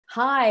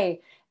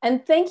Hi,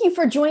 and thank you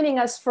for joining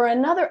us for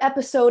another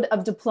episode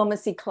of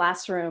Diplomacy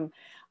Classroom.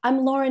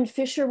 I'm Lauren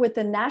Fisher with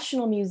the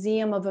National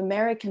Museum of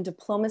American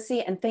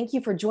Diplomacy, and thank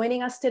you for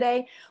joining us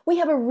today. We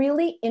have a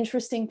really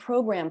interesting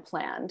program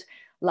planned,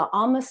 La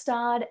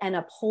Amistad and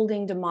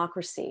Upholding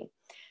Democracy.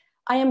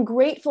 I am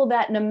grateful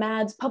that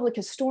NAMAD's public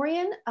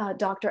historian,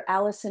 Dr.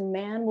 Alison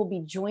Mann, will be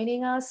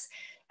joining us,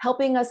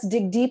 helping us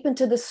dig deep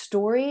into the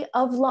story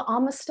of La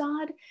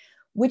Amistad,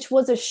 which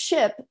was a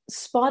ship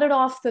spotted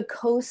off the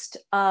coast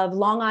of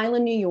Long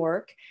Island, New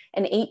York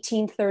in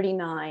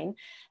 1839.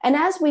 And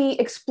as we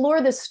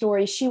explore this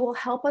story, she will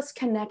help us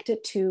connect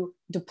it to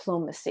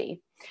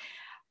diplomacy.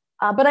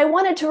 But I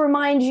wanted to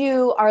remind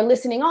you, our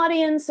listening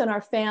audience and our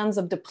fans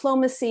of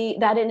diplomacy,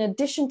 that in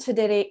addition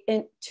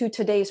to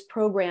today's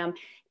program,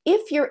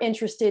 if you're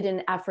interested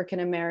in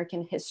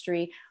African-American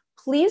history,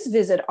 please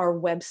visit our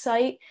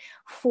website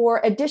for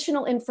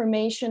additional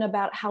information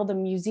about how the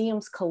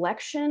museum's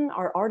collection,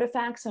 our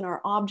artifacts and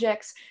our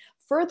objects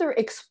further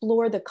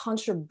explore the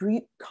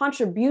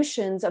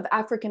contributions of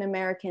African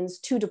Americans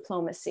to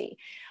diplomacy.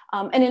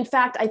 And in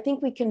fact, I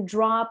think we can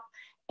drop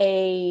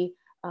a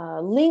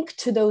link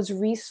to those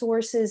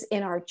resources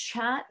in our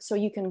chat, so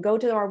you can go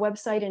to our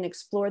website and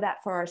explore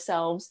that for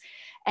ourselves.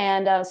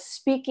 And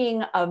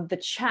speaking of the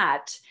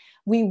chat,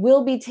 we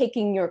will be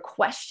taking your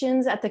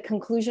questions at the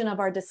conclusion of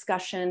our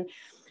discussion.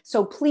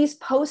 So please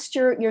post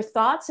your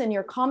thoughts and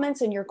your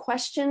comments and your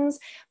questions.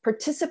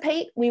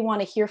 Participate. We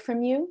want to hear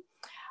from you.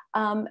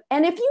 And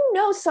if you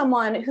know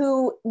someone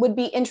who would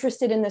be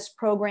interested in this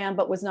program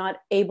but was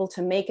not able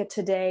to make it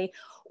today,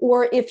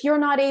 or if you're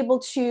not able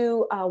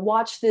to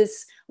watch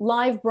this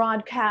live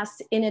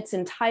broadcast in its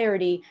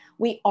entirety,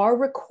 we are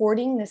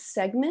recording this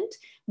segment.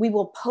 We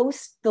will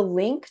post the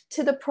link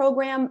to the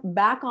program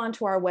back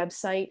onto our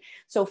website.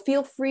 So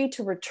feel free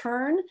to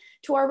return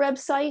to our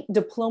website,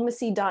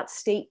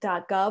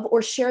 diplomacy.state.gov,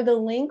 or share the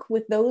link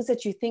with those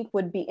that you think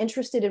would be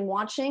interested in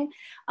watching.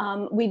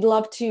 We'd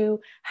love to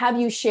have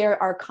you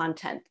share our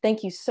content.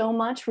 Thank you so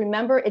much.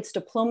 Remember, it's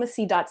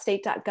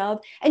diplomacy.state.gov.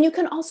 And you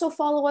can also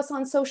follow us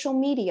on social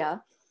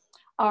media.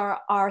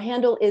 Our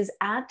handle is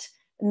at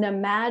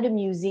NAMAD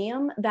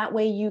Museum. That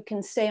way you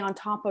can stay on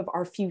top of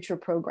our future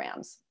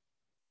programs.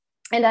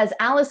 And as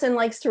Alison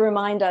likes to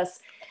remind us,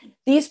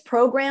 these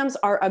programs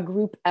are a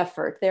group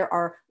effort. There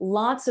are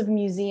lots of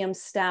museum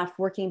staff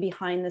working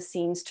behind the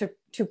scenes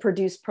to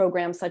produce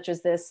programs such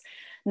as this.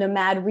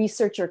 NAMAD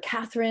researcher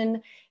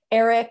Catherine,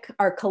 Eric,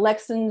 our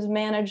collections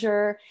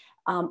manager,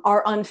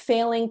 our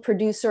unfailing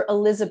producer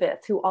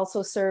Elizabeth, who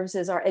also serves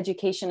as our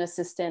education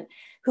assistant,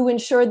 who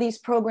ensure these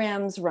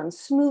programs run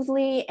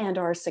smoothly and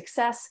are a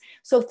success.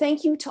 So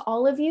thank you to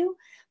all of you.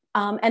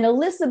 And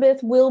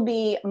Elizabeth will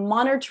be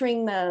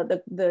monitoring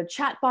the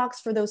chat box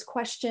for those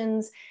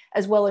questions,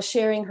 as well as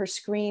sharing her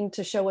screen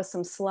to show us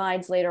some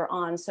slides later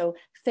on. So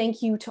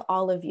thank you to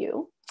all of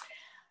you.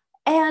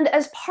 And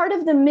as part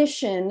of the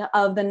mission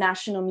of the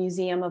National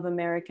Museum of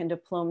American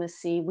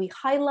Diplomacy, we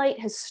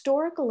highlight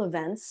historical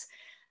events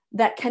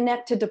that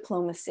connect to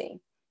diplomacy.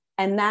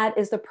 And that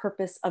is the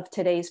purpose of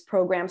today's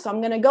program. So I'm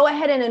going to go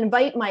ahead and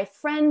invite my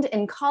friend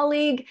and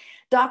colleague,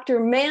 Dr.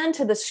 Mann,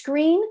 to the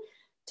screen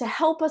to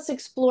help us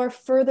explore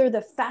further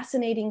the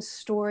fascinating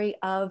story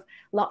of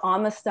La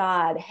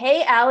Amistad.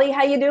 Hey, Allie,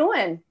 how you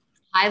doing?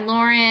 Hi,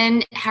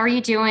 Lauren. How are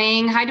you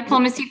doing? Hi,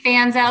 diplomacy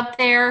fans out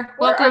there.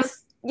 Welcome.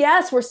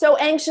 Yes, we're so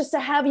anxious to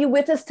have you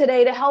with us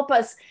today to help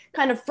us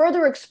kind of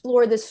further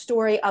explore this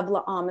story of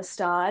La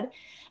Amistad.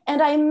 And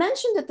I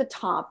mentioned at the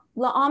top,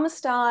 La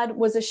Amistad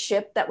was a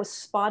ship that was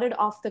spotted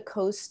off the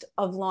coast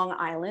of Long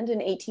Island in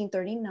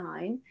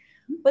 1839,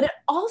 but it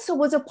also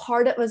was a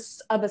part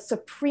of a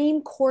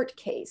Supreme Court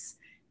case,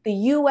 the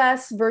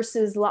US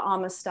versus La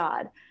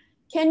Amistad.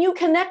 Can you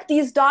connect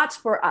these dots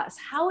for us?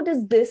 How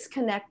does this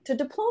connect to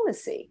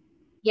diplomacy?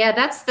 Yeah,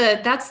 that's the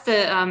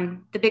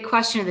big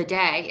question of the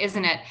day,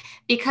 isn't it?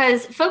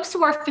 Because folks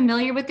who are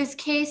familiar with this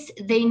case,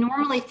 they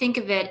normally think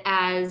of it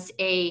as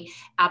a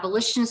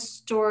abolitionist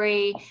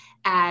story,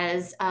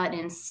 as an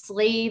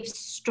enslaved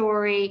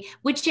story,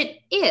 which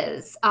it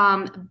is.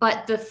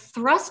 But the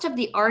thrust of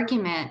the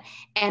argument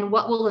and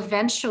what will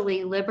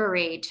eventually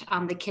liberate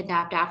the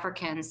kidnapped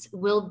Africans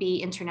will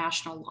be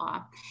international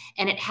law.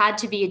 And it had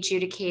to be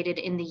adjudicated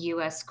in the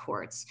US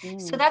courts.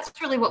 So that's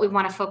really what we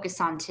want to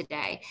focus on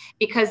today,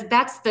 because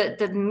that's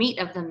the meat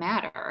of the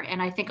matter.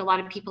 And I think a lot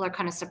of people are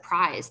kind of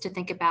surprised to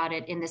think about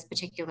it in this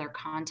particular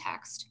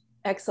context.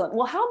 Excellent.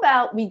 Well, how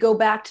about we go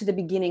back to the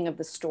beginning of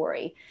the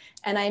story?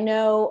 And I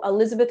know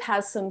Elizabeth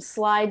has some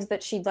slides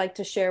that she'd like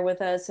to share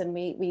with us, and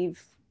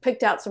we've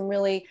picked out some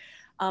really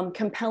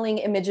compelling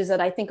images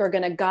that I think are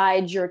going to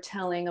guide your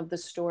telling of the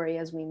story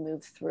as we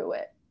move through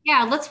it.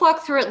 Yeah, let's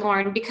walk through it,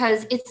 Lauren,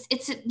 because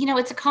it's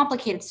a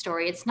complicated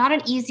story. It's not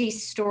an easy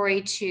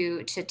story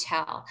to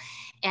tell.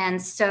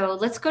 And so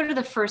let's go to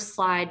the first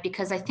slide,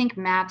 because I think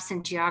maps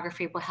and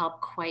geography will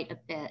help quite a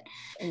bit.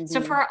 Indeed. So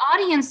for our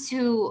audience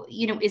who,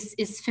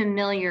 is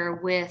familiar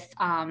with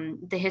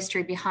the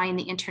history behind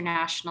the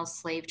international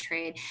slave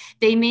trade,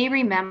 they may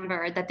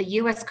remember that the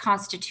U.S.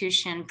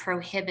 Constitution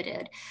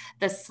prohibited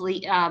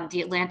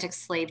the Atlantic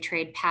slave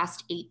trade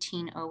past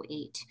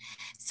 1808.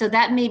 So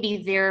that may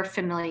be their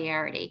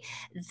familiarity.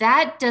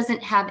 That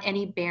doesn't have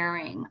any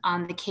bearing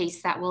on the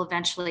case that will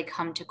eventually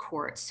come to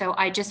court. So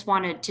I just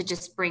wanted to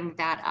just bring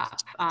that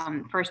up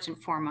first and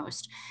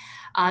foremost.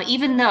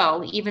 Even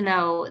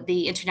though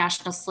the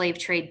international slave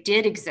trade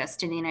did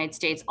exist in the United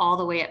States all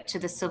the way up to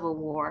the Civil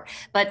War,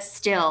 but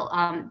still,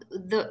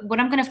 what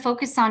I'm going to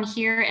focus on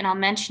here, and I'll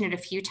mention it a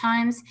few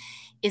times,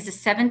 is a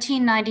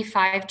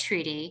 1795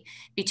 treaty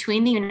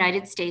between the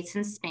United States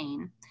and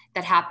Spain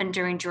that happened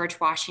during George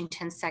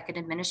Washington's second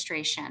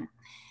administration.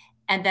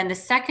 And then the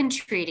second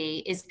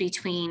treaty is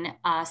between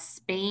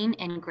Spain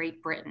and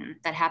Great Britain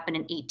that happened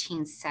in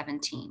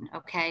 1817,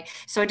 okay?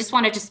 So I just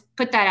want to just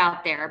put that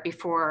out there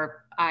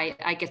before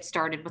I get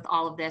started with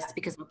all of this,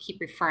 because we'll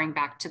keep referring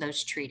back to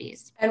those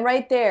treaties. And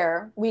right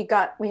there,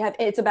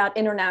 it's about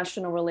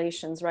international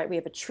relations, right? We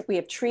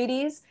have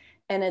treaties,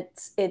 and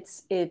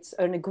it's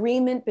an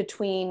agreement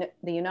between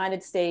the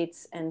United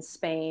States and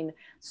Spain.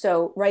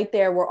 So right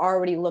there, we're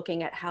already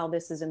looking at how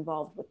this is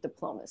involved with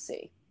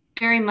diplomacy.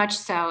 Very much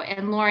so.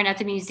 And Lauren, at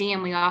the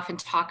museum, we often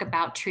talk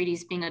about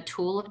treaties being a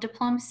tool of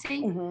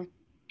diplomacy. Mm-hmm.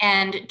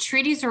 And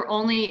treaties are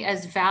only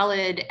as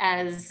valid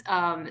as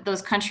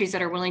those countries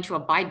that are willing to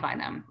abide by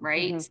them,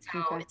 right?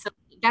 Mm-hmm. So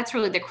that's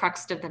really the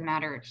crux of the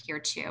matter here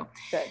too.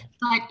 Good.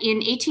 But in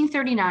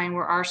 1839,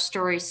 where our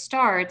story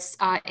starts,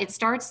 it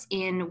starts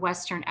in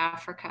Western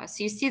Africa.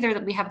 So you see there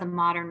that we have the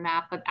modern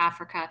map of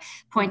Africa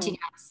pointing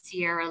out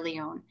Sierra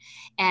Leone.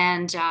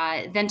 And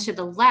then to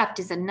the left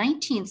is a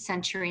 19th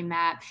century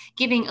map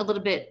giving a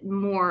little bit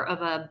more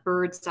of a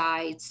bird's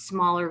eye,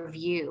 smaller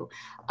view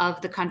of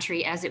the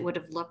country as it would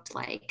have looked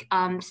like.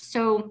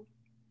 So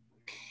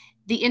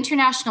the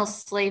international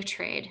slave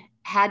trade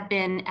had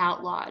been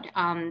outlawed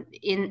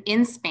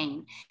in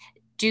Spain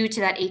due to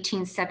that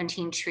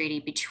 1817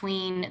 treaty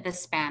between the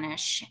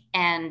Spanish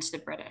and the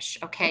British.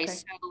 Okay.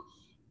 So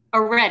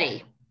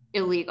already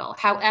illegal.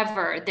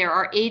 However, there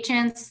are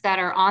agents that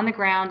are on the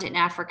ground in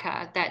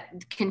Africa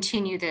that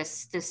continue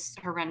this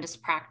horrendous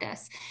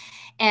practice.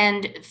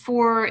 And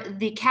for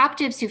the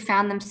captives who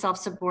found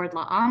themselves aboard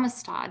La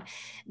Amistad,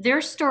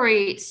 their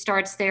story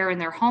starts there in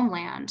their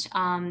homeland.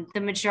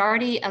 The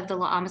majority of the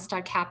La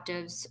Amistad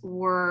captives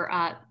were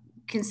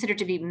considered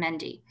to be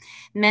Mendi.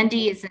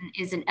 Mendi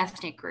is an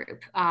ethnic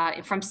group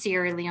from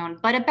Sierra Leone,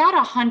 but about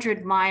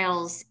 100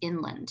 miles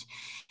inland.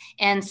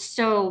 And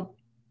so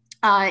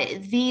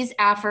these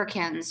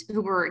Africans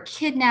who were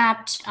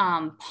kidnapped,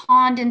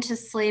 pawned into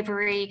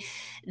slavery,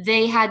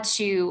 they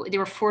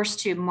were forced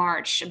to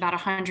march about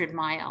 100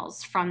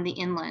 miles from the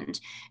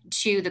inland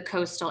to the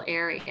coastal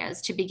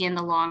areas to begin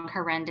the long,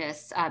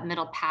 horrendous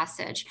Middle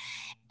Passage.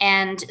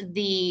 And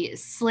the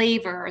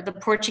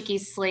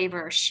Portuguese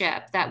slaver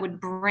ship that would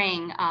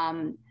bring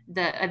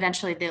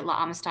eventually the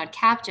La Amistad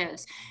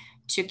captives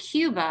to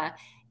Cuba,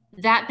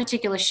 that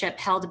particular ship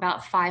held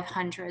about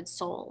 500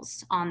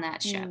 souls on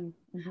that ship.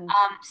 Mm-hmm.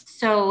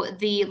 So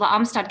the La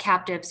Amistad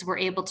captives were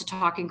able to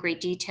talk in great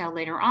detail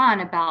later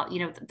on about,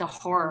 the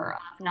horror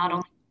of not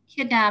only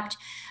kidnapped,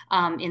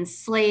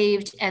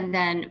 enslaved, and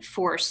then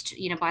forced,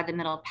 by the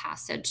Middle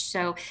Passage.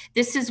 So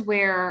this is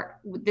where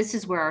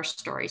our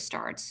story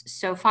starts.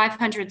 So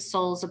 500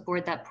 souls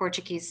aboard that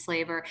Portuguese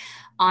slaver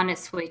on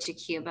its way to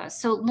Cuba.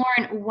 So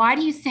Lauren, why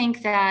do you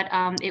think that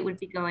it would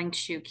be going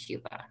to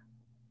Cuba?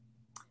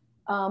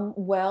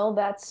 Well,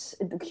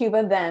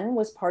 Cuba then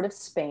was part of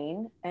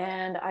Spain,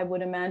 and I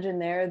would imagine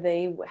there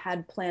they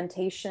had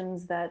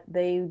plantations that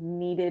they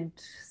needed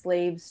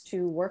slaves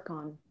to work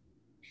on.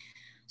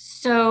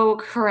 So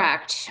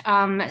correct.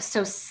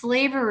 So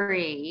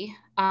slavery,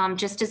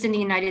 just as in the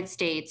United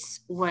States,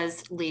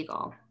 was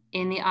legal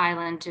in the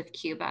island of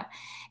Cuba.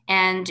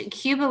 And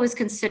Cuba was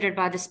considered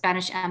by the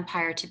Spanish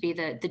Empire to be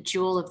the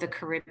jewel of the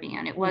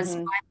Caribbean. It was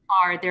by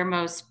far their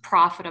most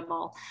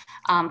profitable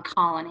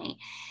colony.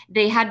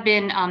 They had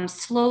been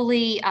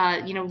slowly,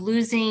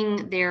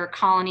 losing their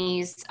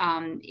colonies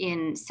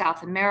in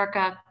South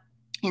America,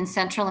 in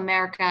Central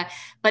America,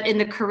 but in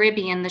the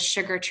Caribbean, the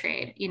sugar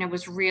trade,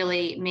 was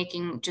really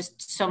making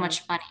just so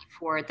much money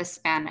for the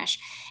Spanish.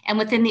 And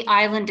within the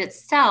island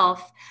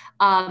itself,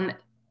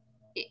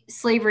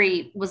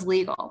 slavery was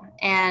legal.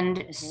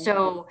 And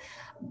so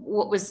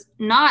what was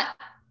not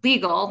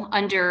legal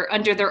under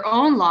their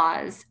own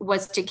laws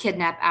was to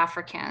kidnap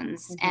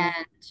Africans and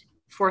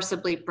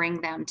forcibly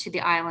bring them to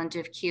the island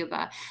of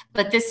Cuba.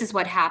 But this is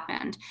what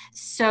happened.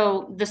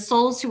 So the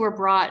souls who were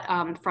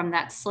brought from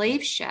that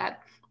slave ship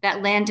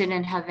that landed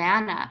in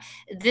Havana,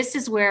 this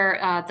is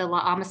where the La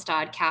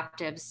Amistad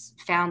captives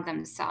found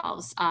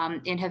themselves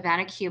in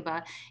Havana,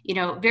 Cuba,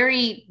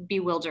 very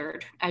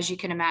bewildered, as you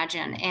can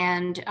imagine.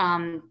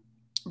 And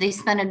They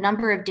spent a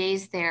number of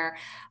days there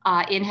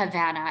in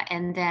Havana,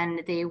 and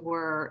then they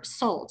were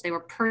sold. They were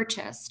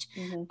purchased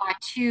by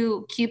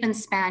two Cuban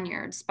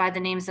Spaniards by the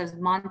names of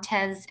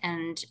Montez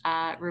and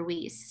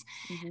Ruiz,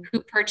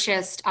 who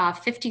purchased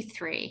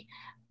 53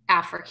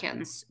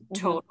 Africans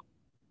total.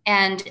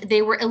 And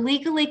they were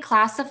illegally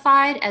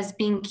classified as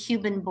being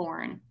Cuban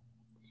born.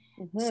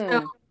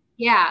 So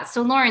yeah,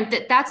 so Lauren,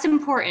 that's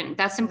important.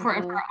 That's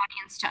important for our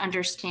audience to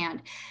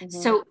understand.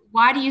 So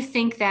why do you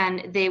think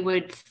then they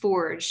would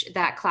forge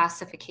that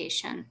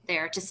classification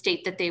there to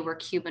state that they were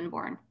Cuban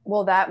born?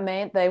 Well, that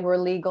meant they were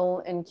legal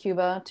in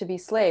Cuba to be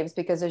slaves,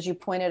 because as you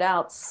pointed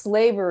out,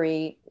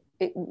 slavery,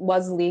 it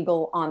was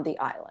legal on the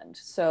island.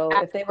 So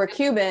if they were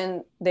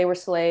Cuban, they were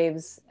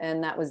slaves,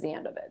 and that was the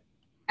end of it.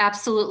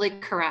 Absolutely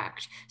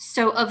correct.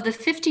 So of the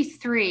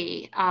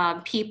 53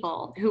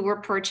 people who were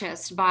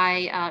purchased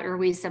by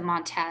Ruiz and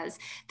Montez,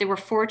 there were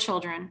 4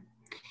 children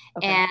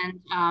and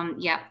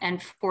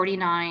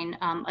 49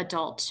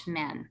 adult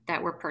men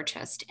that were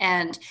purchased.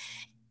 And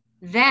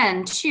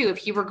then too,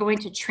 if you were going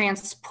to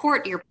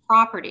transport your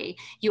property,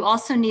 you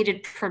also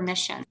needed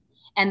permission.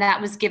 And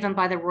that was given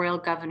by the royal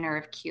governor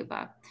of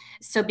Cuba.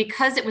 So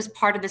because it was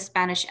part of the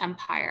Spanish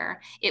Empire,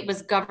 it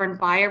was governed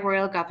by a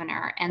royal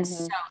governor. And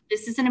so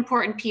this is an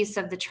important piece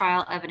of the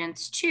trial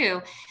evidence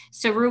too.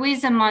 So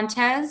Ruiz and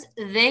Montez,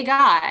 they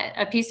got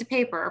a piece of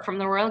paper from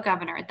the royal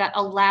governor that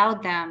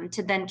allowed them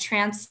to then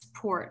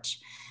transport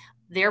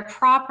their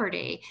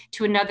property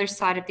to another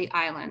side of the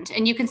island.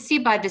 And you can see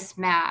by this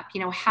map,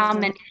 how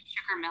many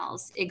sugar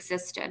mills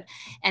existed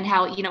and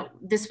how,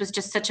 this was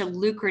just such a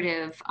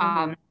lucrative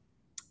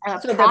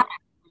so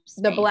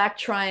the black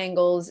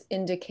triangles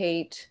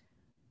indicate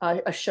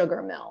a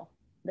sugar mill.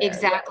 There.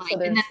 Exactly. Yeah,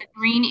 so and then the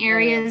green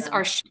areas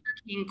are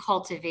sugarcane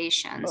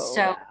cultivations.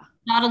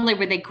 Not only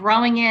were they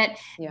growing it,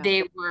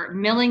 they were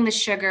milling the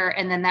sugar,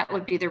 and then that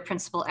would be their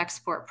principal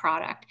export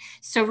product.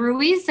 So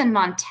Ruiz and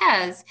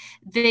Montez,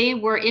 they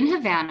were in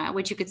Havana,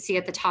 which you could see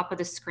at the top of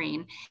the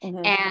screen,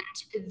 and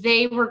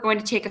they were going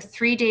to take a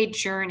 3-day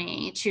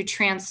journey to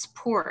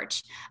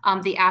transport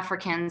the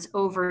Africans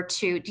over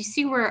to, do you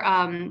see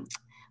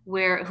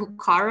where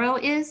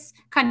Jucaro is,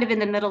 kind of in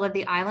the middle of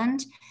the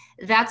island?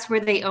 That's where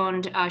they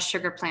owned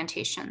sugar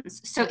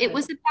plantations. So it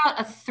was about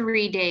a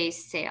 3-day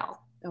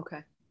sail.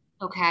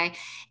 Okay.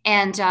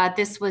 And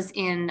this was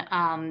in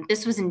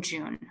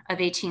June of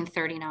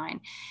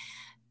 1839.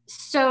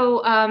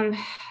 So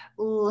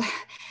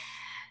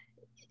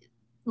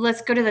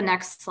let's go to the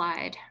next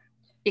slide,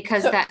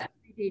 because that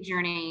 3-day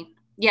journey.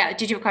 Yeah.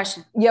 Did you have a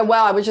question? Yeah.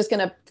 Well, I was just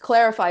going to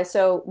clarify.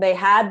 So they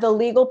had the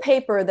legal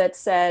paper that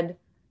said,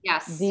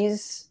 yes,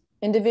 these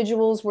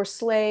individuals were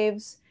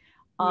slaves,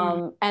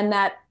 and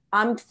that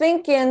I'm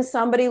thinking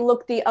somebody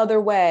looked the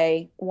other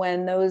way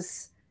when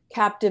those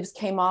captives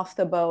came off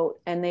the boat,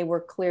 and they were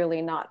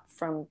clearly not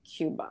from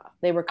Cuba.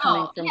 They were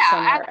coming from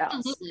somewhere else.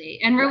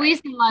 Absolutely. And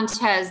Ruiz and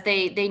Montez,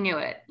 they knew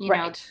it.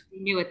 They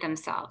knew it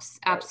themselves.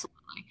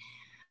 Absolutely.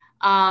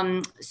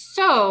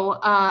 So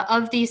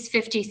of these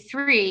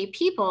 53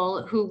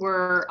 people who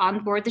were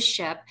on board the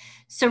ship,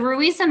 so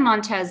Ruiz and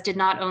Montez did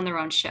not own their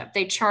own ship.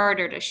 They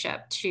chartered a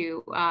ship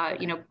to,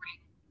 bring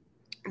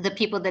the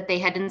people that they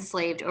had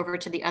enslaved over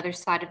to the other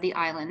side of the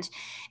island.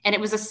 And it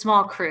was a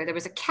small crew. There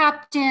was a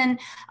captain.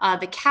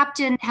 The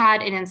captain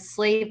had an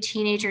enslaved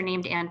teenager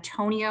named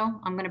Antonio.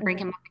 I'm going to bring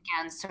him up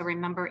again, so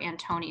remember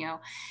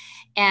Antonio.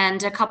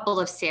 And a couple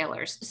of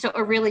sailors. So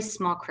a really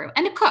small crew.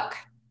 And a cook.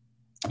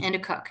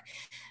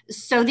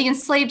 So the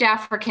enslaved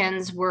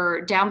Africans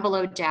were down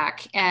below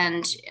deck,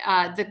 and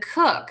the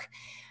cook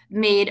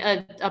made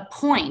a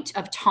point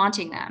of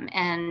taunting them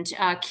and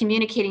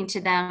communicating to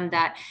them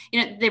that,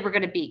 they were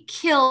going to be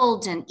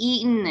killed and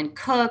eaten and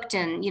cooked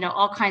and,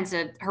 all kinds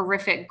of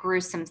horrific,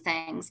 gruesome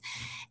things.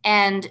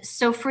 And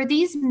so for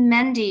these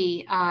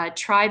Mendi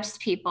tribes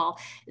people,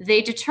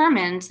 they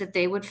determined that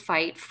they would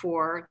fight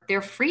for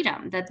their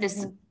freedom, that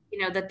this,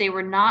 that they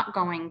were not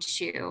going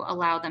to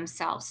allow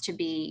themselves to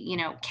be,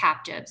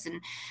 captives.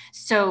 And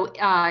so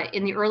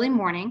in the early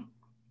morning,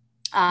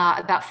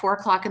 about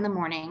 4:00 in the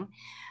morning,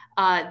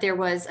 there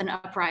was an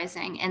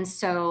uprising. And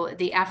so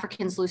the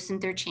Africans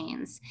loosened their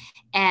chains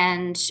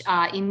and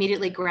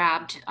immediately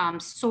grabbed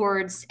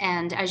swords.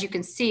 And as you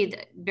can see,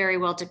 very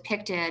well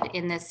depicted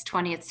in this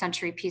 20th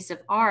century piece of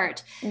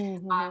art,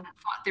 fought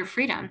their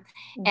freedom.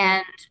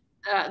 And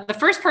the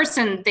first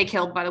person they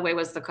killed, by the way,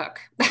 was the cook.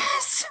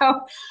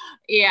 So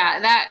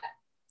that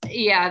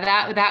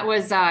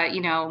was,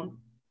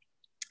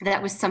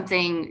 that was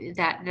something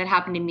that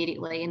happened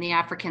immediately, and the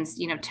Africans,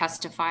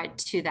 testified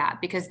to that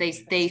because they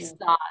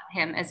saw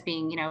him as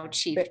being,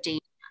 chief danger.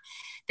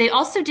 They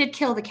also did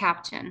kill the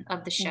captain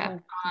of the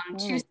ship. 2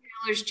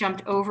 sailors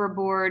jumped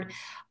overboard,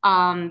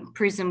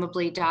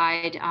 presumably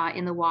died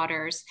in the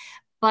waters,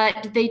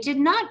 but they did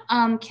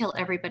not kill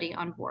everybody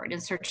on board in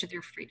search of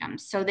their freedom.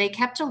 So they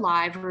kept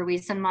alive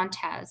Ruiz and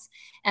Montez,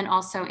 and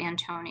also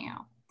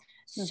Antonio.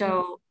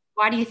 So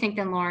why do you think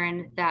then,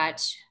 Lauren,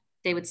 that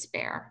they would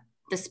spare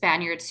the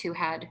Spaniards who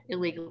had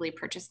illegally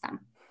purchased them?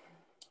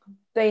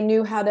 They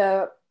knew how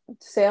to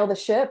sail the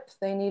ship.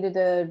 They needed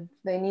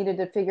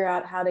to figure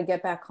out how to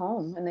get back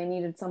home, and they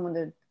needed someone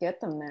to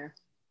get them there.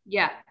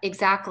 Yeah,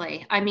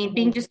 exactly. I mean,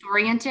 being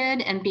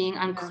disoriented and being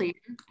unclear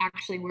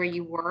actually where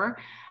you were,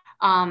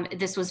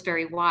 this was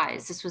very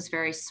wise. This was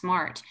very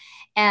smart.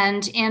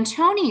 And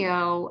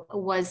Antonio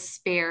was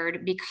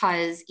spared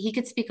because he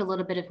could speak a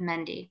little bit of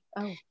Mendi.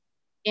 Oh.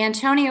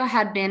 Antonio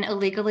had been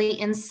illegally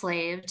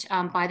enslaved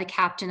by the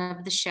captain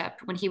of the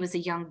ship when he was a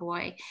young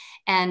boy,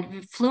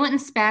 and fluent in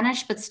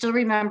Spanish, but still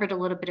remembered a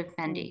little bit of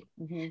Mendi.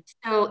 Mm-hmm.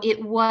 So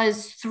it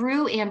was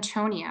through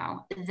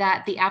Antonio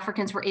that the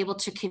Africans were able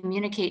to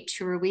communicate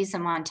to Ruiz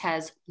and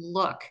Montez,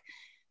 look,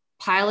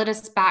 pilot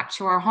us back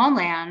to our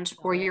homeland,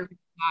 or you're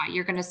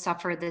going to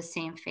suffer the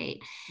same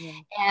fate. Yeah.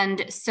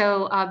 And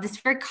so this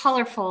very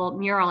colorful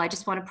mural, I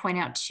just want to point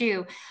out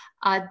too,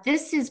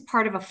 this is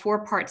part of a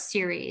 4-part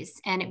series,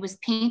 and it was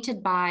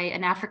painted by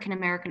an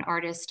African-American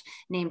artist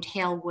named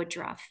Hale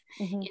Woodruff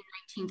in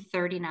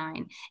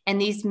 1939. And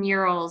these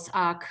murals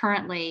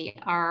currently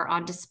are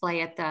on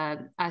display at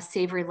the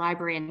Savory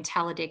Library in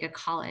Talladega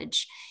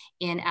College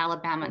in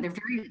Alabama.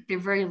 They're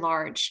very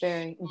large.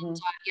 Very. And,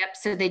 yep.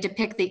 So they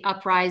depict the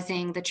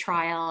uprising, the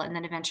trial, and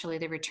then eventually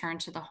the return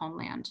to the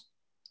homeland.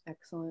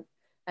 Excellent.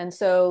 And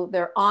so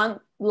they're on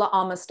La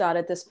Amistad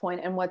at this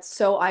point. And what's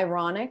so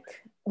ironic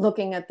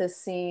looking at this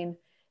scene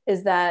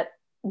is that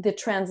the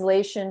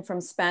translation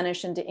from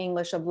Spanish into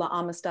English of La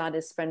Amistad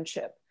is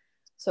friendship.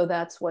 So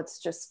that's what's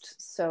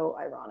just so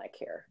ironic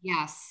here.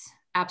 Yes,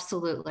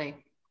 absolutely.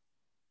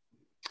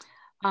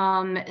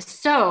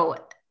 So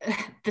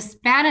the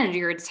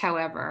Spaniards,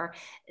 however,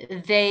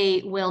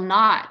 they will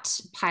not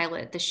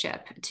pilot the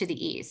ship to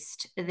the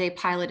east. They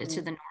pilot it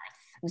to the north.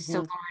 So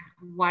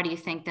Lauren, why do you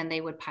think then they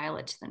would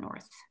pilot to the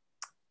north?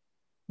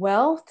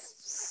 Well,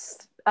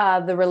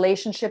 the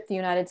relationship the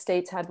United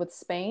States had with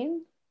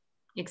Spain.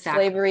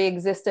 Exactly. Slavery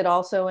existed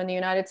also in the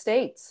United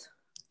States.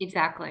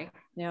 Exactly.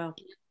 Yeah.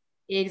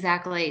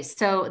 Exactly.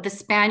 So the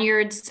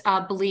Spaniards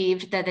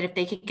believed that if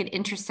they could get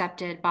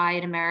intercepted by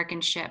an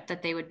American ship,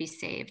 that they would be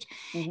saved.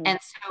 And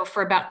so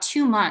for about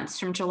 2 months,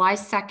 from July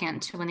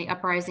 2nd, when the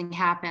uprising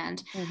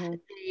happened,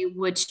 they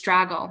would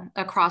straggle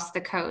across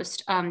the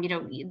coast.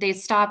 They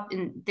stop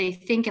and they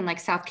think in like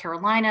South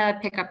Carolina,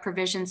 pick up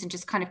provisions and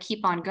just kind of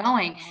keep on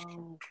going.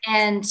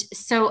 And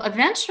so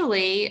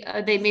eventually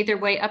they made their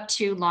way up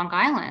to Long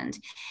Island,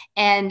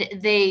 and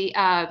they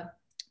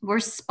were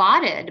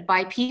spotted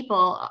by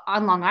people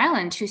on Long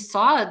Island who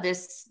saw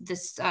this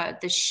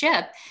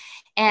ship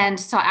and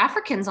saw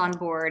Africans on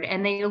board,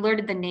 and they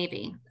alerted the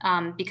Navy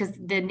because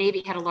the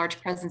Navy had a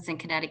large presence in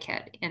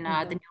Connecticut in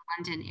the New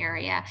London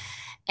area.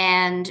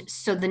 And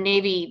so the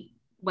Navy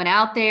went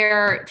out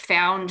there,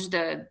 found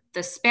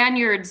the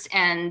Spaniards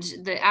and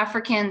the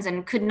Africans,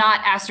 and could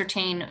not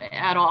ascertain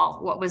at all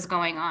what was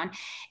going on.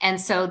 And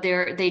so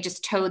they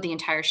just towed the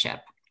entire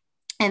ship,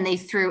 and they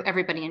threw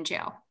everybody in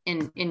jail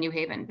in New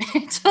Haven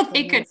so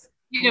they could,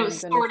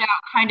 sort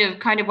out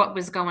kind of what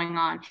was going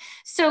on.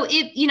 So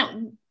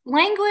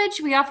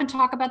language, we often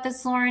talk about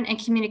this, Lauren, and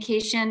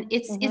communication,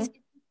 it's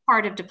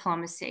part of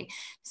diplomacy.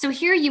 So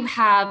here you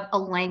have a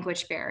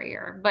language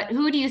barrier, but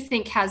who do you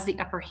think has the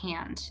upper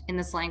hand in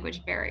this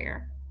language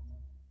barrier?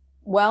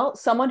 Well,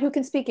 someone who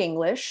can speak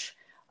English.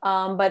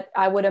 But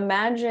I would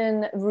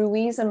imagine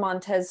Ruiz and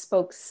Montez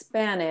spoke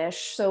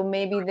Spanish, so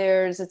maybe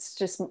it's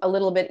just a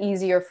little bit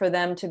easier for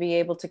them to be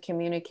able to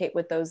communicate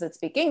with those that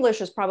speak English.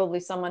 There's probably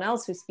someone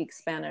else who speaks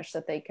Spanish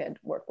that they could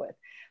work with.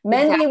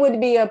 Mendi would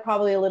be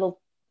probably a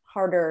little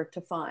harder to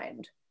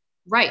find.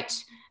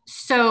 Right.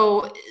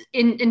 So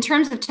in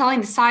terms of telling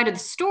the side of the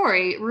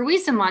story,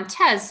 Ruiz and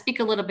Montez speak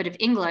a little bit of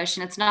English,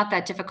 and it's not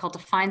that difficult to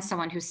find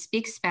someone who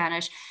speaks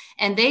Spanish.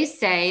 And they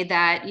say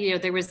that,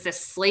 there was this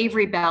slave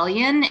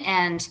rebellion,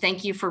 and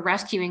thank you for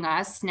rescuing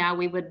us. Now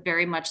we would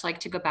very much like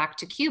to go back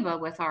to Cuba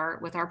with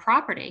our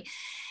property.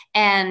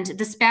 And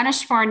the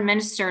Spanish foreign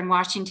minister in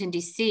Washington,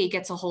 D.C.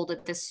 gets a hold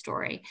of this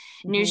story.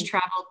 News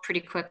traveled pretty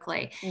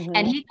quickly.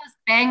 And he goes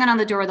banging on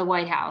the door of the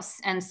White House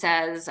and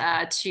says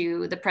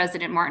to the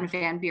president, Martin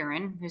Van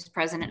Buren, who's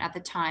president at the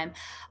time,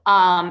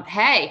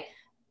 hey,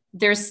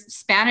 there's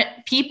Spanish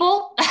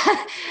people,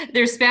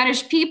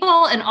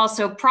 and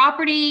also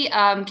property.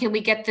 Can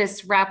we get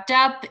this wrapped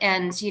up?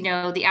 And,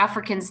 the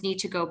Africans need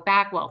to go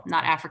back. Well,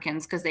 not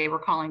Africans, because they were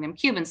calling them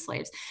Cuban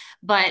slaves,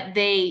 but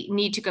they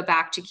need to go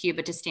back to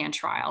Cuba to stand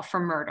trial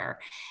for murder.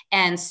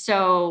 And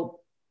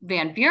so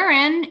Van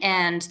Buren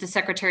and the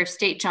Secretary of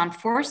State, John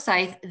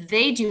Forsyth,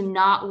 they do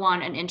not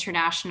want an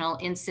international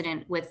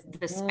incident with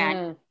the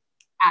Spaniards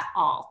at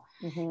all.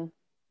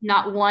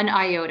 Not one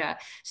iota.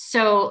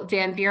 So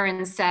Van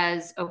Buren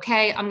says,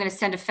 okay, I'm going to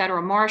send a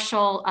federal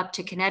marshal up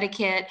to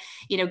Connecticut,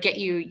 get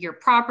you your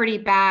property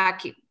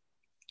back,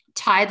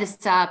 tie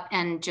this up,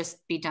 and just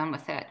be done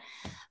with it.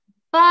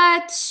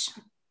 But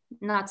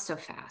not so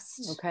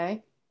fast.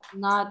 Okay.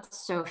 Not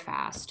so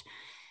fast.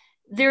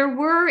 There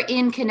were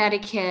in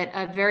Connecticut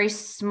a very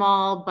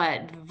small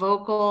but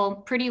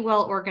vocal, pretty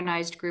well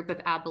organized group of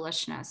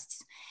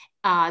abolitionists.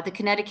 The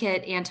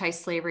Connecticut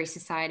Anti-Slavery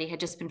Society had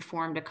just been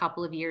formed a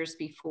couple of years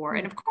before.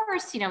 And of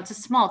course, it's a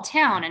small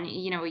town, and,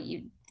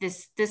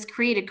 this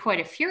created quite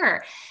a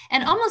furor.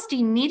 And almost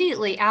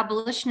immediately,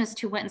 abolitionists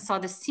who went and saw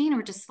the scene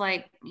were just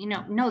like,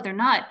 no, they're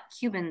not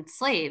Cuban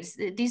slaves.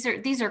 These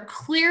are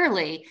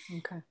clearly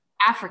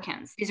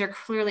Africans. These are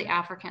clearly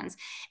Africans.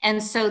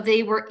 And so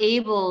they were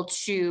able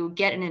to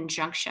get an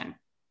injunction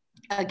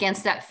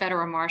against that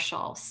federal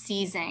marshal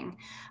seizing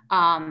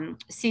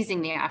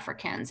the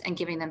Africans and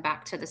giving them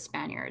back to the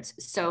Spaniards.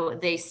 So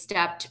they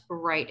stepped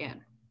right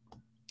in.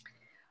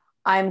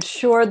 I'm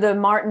sure the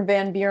Martin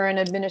Van Buren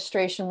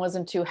administration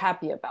wasn't too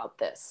happy about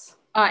this.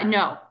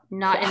 No,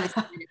 not in this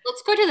minute.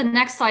 Let's go to the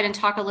next slide and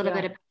talk a little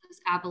bit about those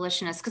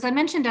abolitionists, because I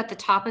mentioned at the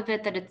top of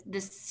it that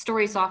this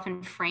story is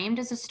often framed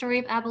as a story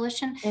of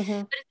abolition, but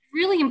it's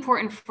really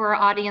important for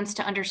our audience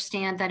to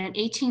understand that in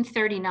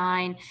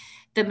 1839,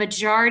 the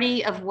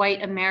majority of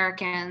white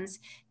Americans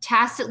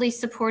tacitly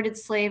supported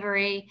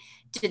slavery,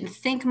 didn't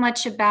think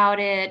much about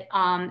it.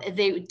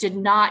 They did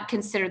not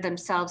consider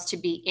themselves to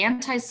be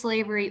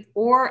anti-slavery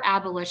or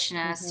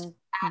abolitionist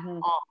at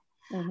all.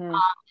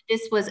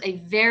 This was a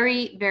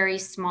very, very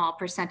small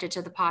percentage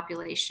of the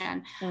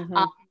population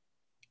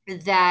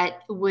that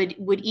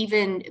would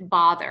even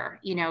bother,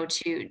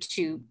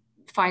 to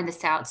find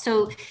this out.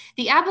 So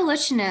the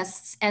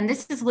abolitionists, and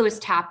this is Lewis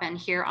Tappan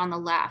here on the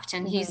left,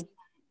 and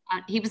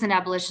he was an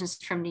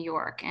abolitionist from New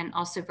York and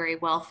also very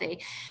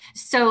wealthy.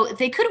 So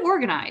they could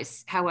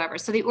organize, however.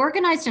 So they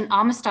organized an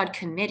Amistad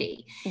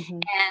committee,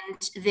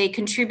 and they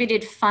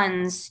contributed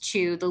funds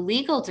to the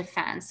legal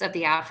defense of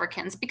the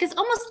Africans, because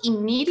almost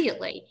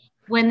immediately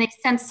when they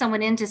sent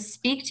someone in to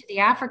speak to the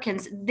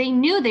Africans, they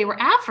knew they were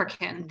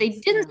African. They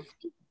didn't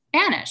speak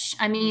Spanish.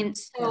 I mean,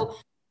 so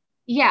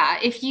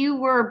if you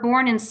were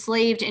born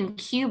enslaved in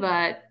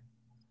Cuba,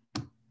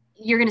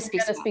 you're going to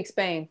speak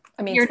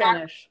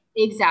Spanish.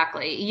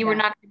 Exactly. You were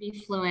not going to be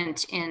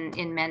fluent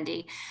in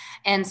Mende.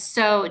 And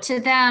so to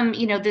them,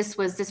 this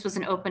was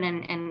an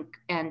open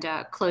and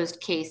closed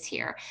case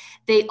here.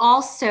 They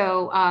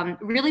also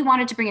really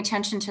wanted to bring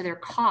attention to their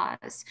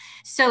cause.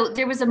 So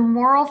there was a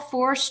moral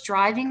force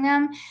driving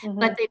them,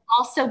 but they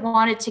also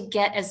wanted to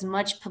get as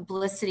much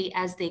publicity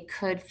as they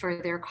could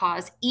for their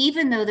cause,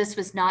 even though this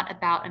was not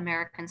about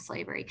American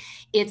slavery.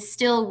 It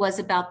still was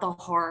about the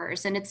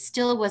horrors, and it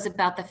still was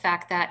about the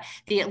fact that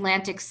the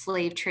Atlantic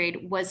slave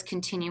trade was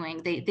continuing.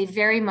 They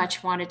very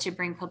much wanted to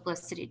bring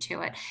publicity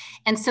to it.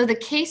 And so the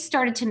case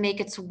started to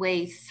make its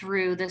way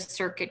through the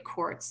circuit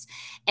courts.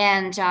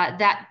 And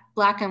that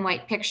black and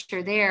white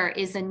picture there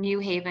is a New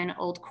Haven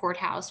old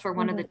courthouse where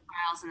one of the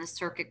trials in the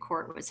circuit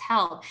court was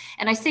held.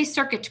 And I say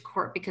circuit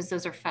court because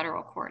those are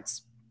federal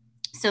courts.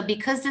 So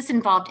because this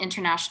involved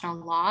international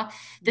law,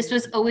 this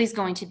was always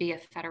going to be a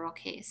federal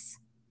case.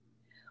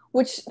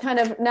 Which kind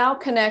of now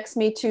connects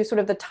me to sort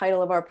of the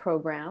title of our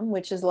program,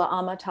 which is La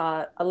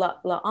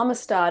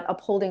Amistad,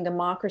 Upholding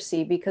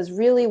Democracy, because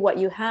really what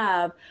you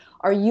have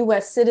are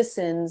US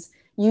citizens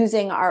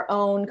using our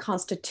own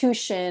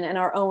constitution and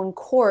our own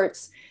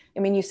courts. I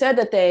mean, you said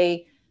that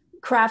they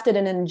crafted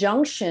an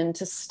injunction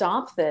to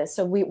stop this.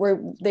 So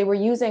they were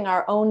using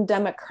our own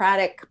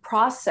democratic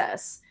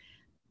process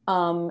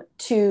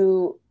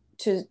to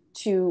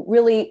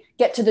really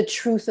get to the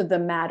truth of the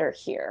matter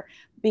here.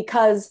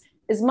 Because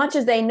as much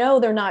as they know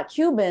they're not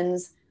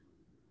Cubans,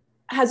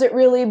 has it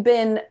really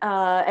been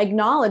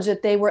acknowledged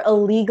that they were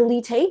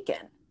illegally taken?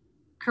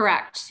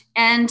 Correct.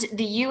 And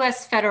the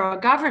US federal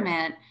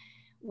government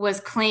was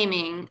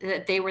claiming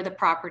that they were the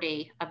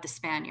property of the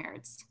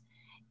Spaniards.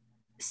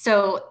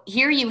 So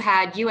here you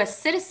had US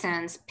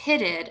citizens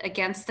pitted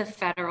against the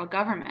federal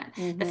government.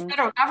 The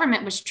federal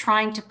government was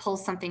trying to pull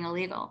something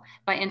illegal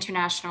by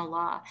international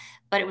law,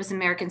 but it was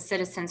American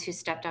citizens who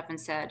stepped up and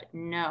said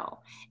no.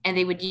 And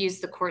they would use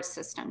the court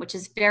system, which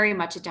is very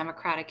much a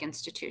democratic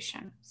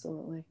institution.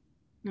 Absolutely.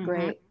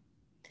 Great.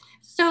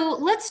 So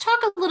let's talk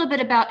a little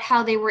bit about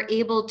how they were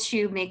able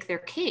to make their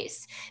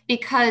case,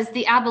 because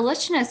the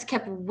abolitionists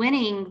kept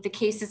winning the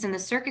cases in the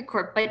circuit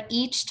court, but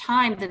each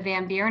time the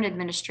Van Buren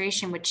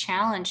administration would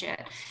challenge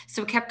it.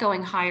 So it kept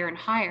going higher and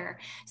higher.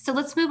 So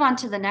let's move on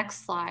to the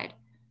next slide.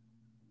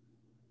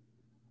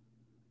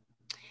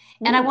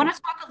 And I want to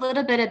talk a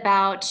little bit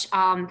about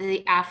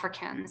the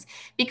Africans,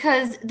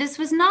 because this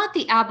was not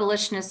the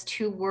abolitionists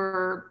who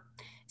were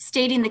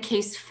stating the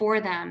case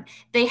for them.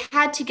 They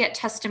had to get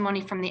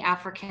testimony from the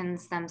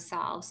Africans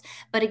themselves.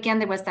 But again,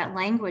 there was that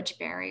language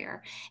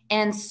barrier.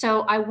 And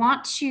so I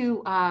want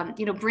to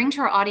bring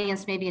to our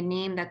audience maybe a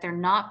name that they're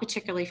not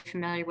particularly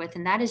familiar with,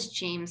 and that is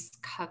James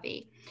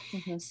Covey.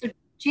 So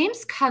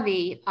James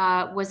Covey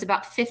was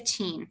about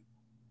 15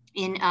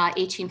 in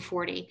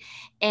 1840.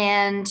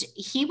 And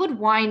he would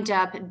wind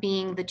up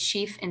being the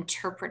chief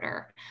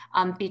interpreter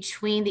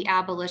between the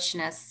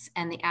abolitionists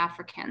and the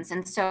Africans.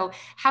 And so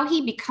how he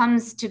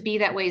becomes to be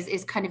that way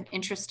is kind of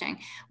interesting.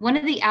 One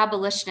of the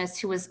abolitionists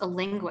who was a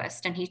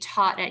linguist and he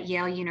taught at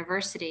Yale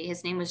University,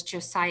 his name was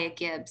Josiah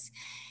Gibbs.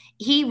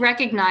 he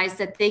recognized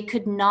that they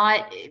could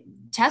not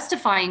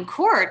testify in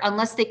court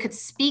unless they could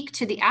speak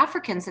to the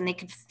Africans and they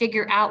could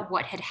figure out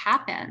what had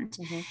happened.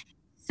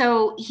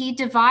 So he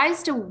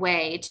devised a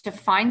way to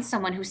find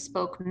someone who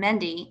spoke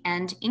Mendi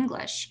and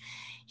English.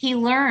 He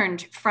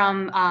learned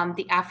from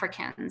the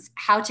Africans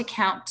how to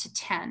count to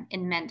 10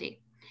 in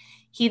Mendi.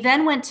 He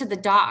then went to the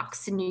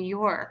docks in New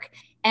York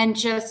and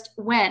just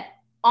went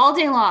all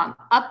day long,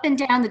 up and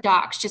down the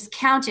docks, just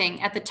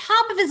counting at the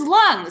top of his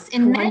lungs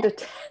in Mendi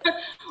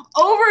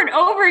over and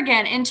over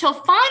again, until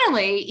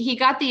finally he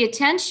got the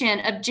attention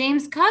of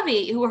James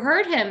Covey, who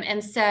heard him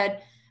and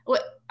said,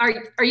 "What,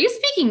 are you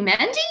speaking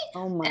Mendi?"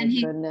 Oh my and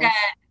he goodness. said,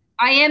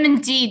 "I am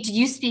indeed. Do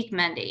you speak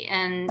Mendi?"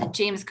 And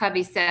James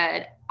Covey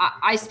said,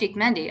 I speak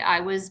Mendi. I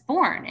was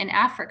born in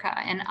Africa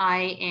and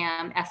I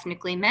am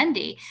ethnically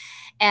Mendi."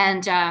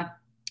 And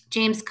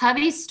James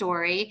Covey's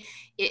story,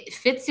 it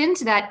fits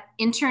into that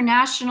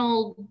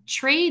international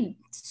trade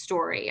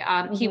story.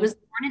 He was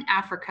born in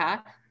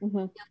Africa,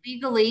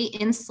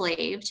 illegally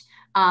enslaved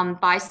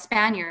by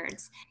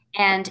Spaniards.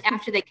 And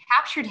after they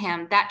captured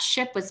him, that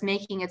ship was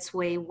making its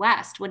way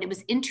west when it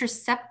was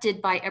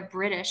intercepted by a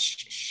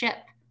British ship.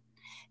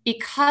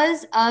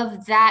 Because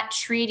of that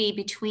treaty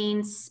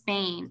between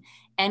Spain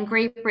and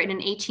Great Britain in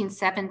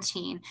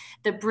 1817,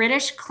 the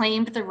British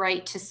claimed the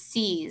right to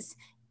seize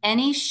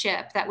any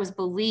ship that was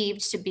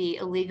believed to be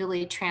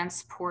illegally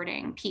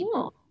transporting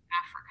people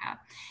to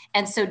Africa.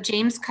 And so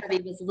James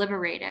Covey was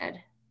liberated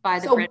by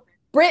the British.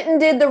 Britain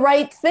did the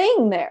right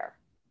thing there.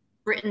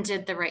 Britain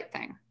did the right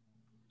thing.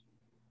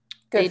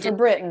 Good for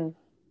Britain.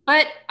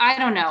 But I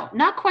don't know,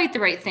 not quite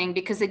the right thing,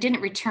 because they didn't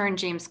return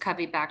James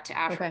Covey back to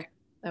Africa.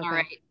 Okay. All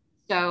right.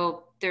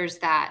 So there's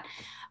that.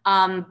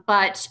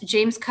 But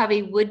James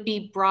Covey would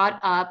be brought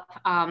up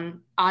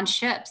on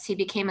ships. He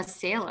became a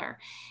sailor.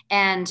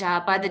 And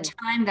by the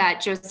time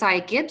that Josiah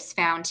Gibbs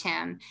found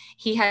him,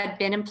 he had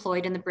been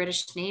employed in the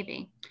British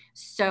Navy.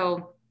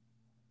 So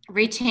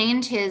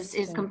retained his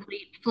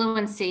complete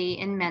fluency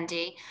in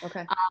Mendi,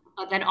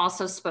 but then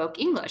also spoke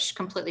English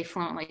completely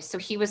fluently. So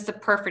he was the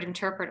perfect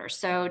interpreter.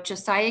 So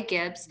Josiah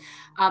Gibbs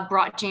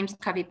brought James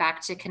Covey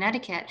back to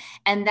Connecticut.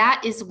 And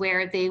that is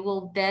where they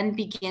will then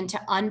begin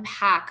to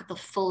unpack the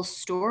full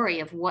story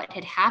of what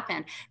had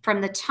happened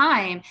from the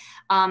time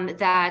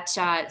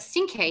that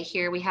Cinque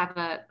here, we have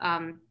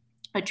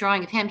a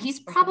drawing of him. He's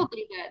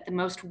probably the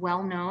most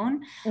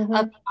well-known of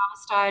the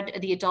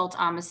Amistad, the adult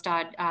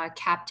Amistad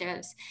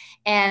captives.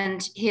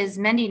 And his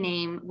Mendi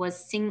name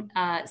was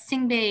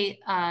Singbe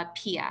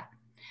Pia,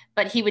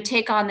 but he would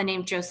take on the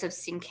name Joseph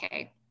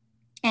Cinque.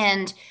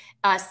 And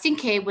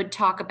Cinque would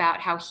talk about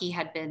how he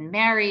had been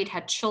married,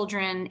 had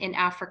children in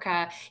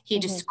Africa. He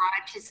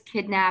described his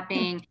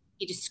kidnapping.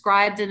 He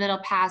described the Middle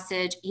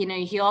Passage. You know,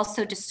 he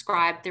also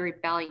described the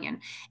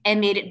rebellion and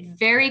made it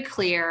very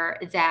clear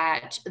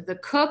that the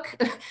cook,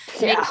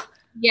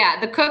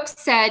 the cook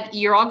said,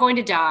 "You're all going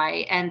to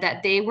die," and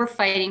that they were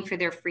fighting for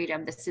their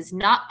freedom. This is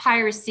not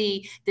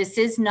piracy. This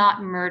is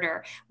not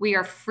murder. We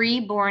are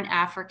free-born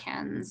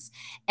Africans.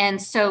 And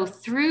so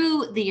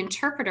through the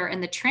interpreter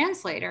and the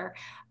translator,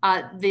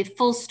 the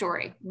full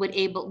story would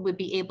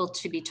be able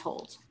to be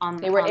told.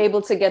 They were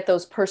able to get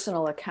those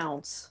personal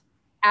accounts.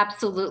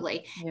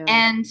 Absolutely. Yeah.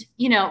 And,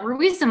 you know,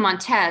 Ruiz and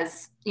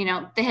Montez, you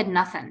know, they had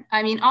nothing.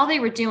 I mean, all they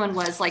were doing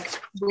was like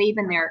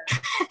waving their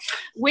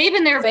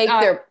fake,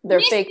 their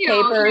fake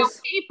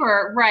papers.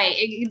 Paper,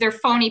 right. Their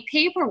phony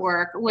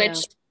paperwork, which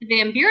the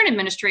Van Buren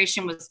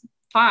administration was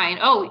fine.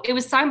 Oh, it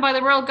was signed by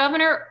the royal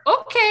governor.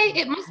 Okay,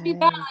 it must be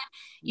valid.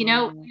 You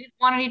know, we didn't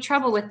want any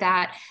trouble with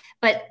that.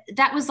 But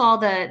that was all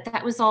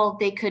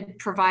they could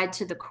provide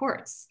to the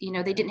courts. You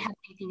know, they didn't have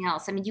anything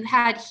else. I mean, you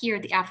had here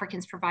the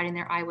Africans providing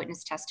their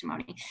eyewitness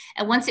testimony.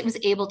 And once it was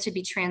able to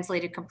be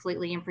translated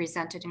completely and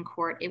presented in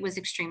court, it was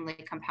extremely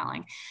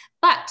compelling.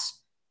 But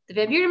the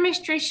Van Buren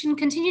administration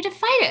continued to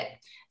fight it.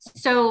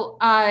 So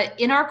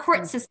in our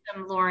court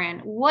system, Lauren,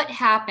 what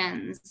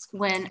happens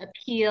when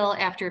appeal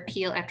after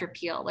appeal after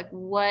appeal? Like,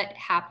 what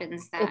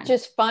happens then? It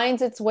just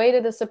finds its way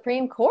to the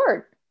Supreme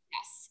Court.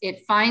 Yes,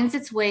 it finds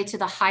its way to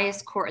the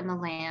highest court in the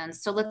land.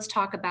 So let's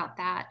talk about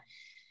that.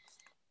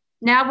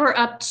 Now we're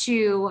up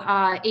to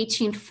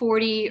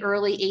 1840,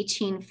 early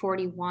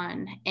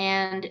 1841.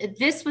 And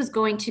this was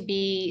going to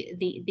be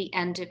the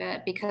end of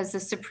it, because the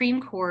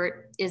Supreme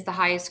Court is the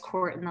highest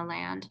court in the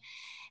land.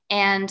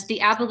 And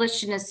the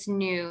abolitionists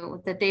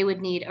knew that they would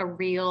need a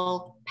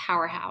real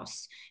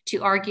powerhouse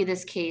to argue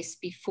this case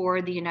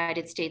before the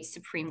United States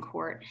Supreme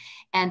Court.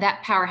 And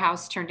that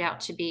powerhouse turned out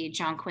to be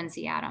John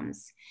Quincy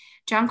Adams.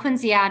 John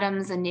Quincy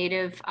Adams, a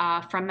native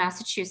from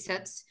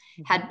Massachusetts,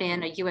 had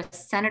been a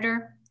US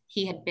Senator.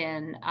 He had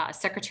been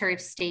Secretary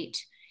of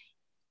State.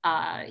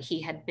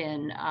 He had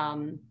been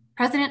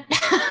president.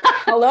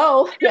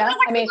 Hello. Yeah.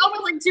 I mean,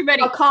 too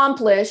many.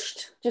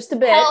 Accomplished just a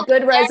bit.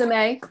 Good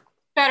resume.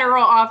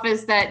 Federal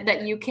office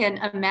that you can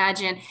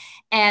imagine.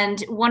 And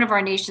one of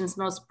our nation's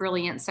most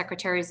brilliant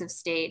secretaries of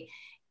state.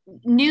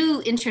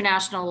 knew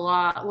international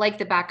law like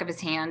the back of his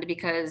hand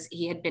because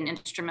he had been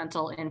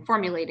instrumental in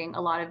formulating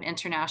a lot of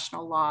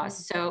international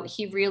laws. So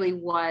he really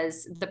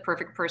was the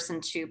perfect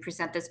person to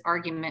present this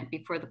argument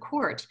before the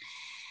court.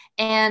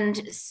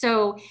 And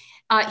so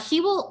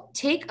he will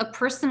take a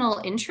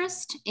personal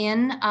interest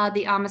in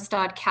the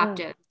Amistad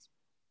captives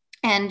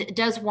and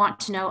does want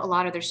to know a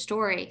lot of their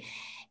story.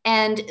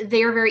 And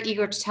they are very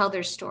eager to tell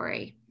their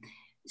story.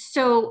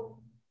 So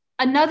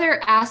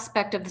another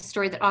aspect of the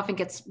story that often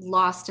gets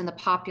lost in the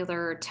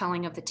popular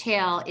telling of the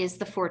tale is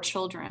the 4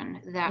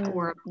 children that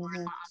were born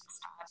on Amistad.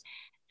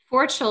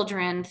 4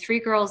 children, 3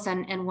 girls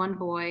and 1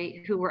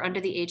 boy, who were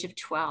under the age of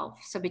 12.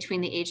 So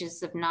between the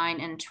ages of 9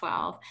 and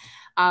 12,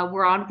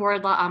 were on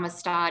board La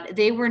Amistad.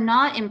 They were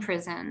not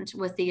imprisoned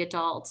with the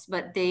adults,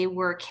 but they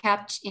were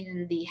kept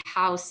in the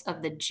house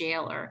of the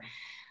jailer,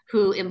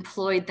 who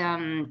employed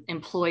them,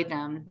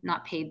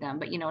 not paid them,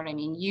 but you know what I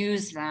mean,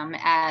 used them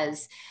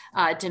as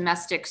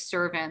domestic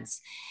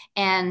servants.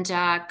 And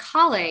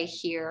Kale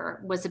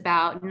here was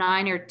about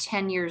 9 or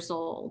 10 years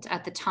old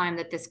at the time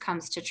that this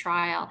comes to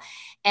trial.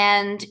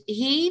 And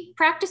he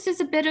practices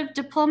a bit of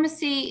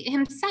diplomacy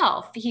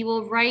himself. He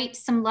will write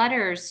some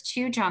letters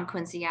to John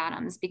Quincy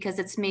Adams because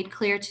it's made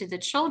clear to the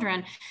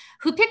children,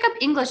 who pick up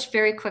English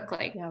very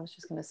quickly. Yeah, I was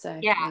just going to say.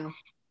 Yeah.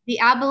 The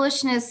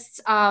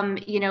abolitionists,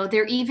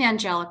 they're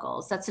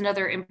evangelicals. That's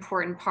another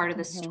important part of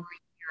the story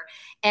here.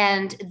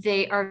 And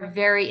they are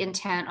very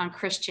intent on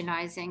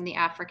Christianizing the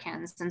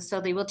Africans. And so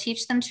they will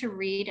teach them to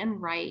read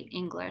and write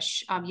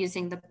English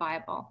using the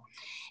Bible.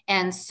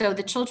 And so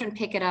the children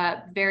pick it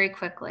up very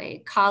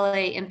quickly, Kale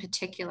in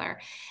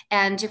particular.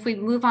 And if we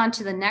move on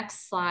to the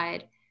next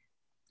slide,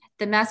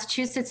 the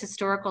Massachusetts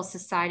Historical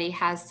Society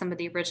has some of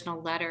the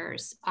original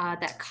letters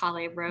that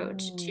Kale wrote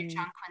to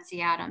John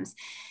Quincy Adams.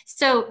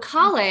 So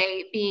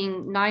Kale,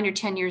 being 9 or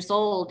 10 years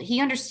old,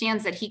 he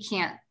understands that he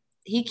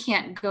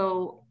can't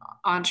go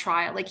on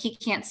trial, like he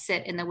can't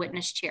sit in the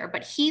witness chair,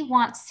 but he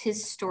wants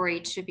his story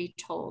to be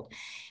told.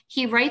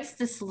 He writes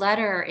this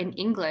letter in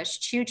English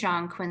to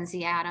John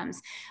Quincy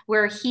Adams,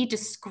 where he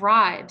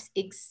describes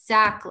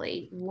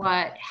exactly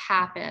what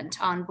happened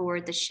on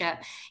board the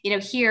ship. You know,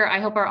 here, I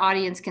hope our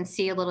audience can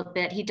see a little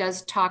bit. He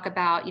does talk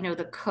about, you know,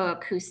 the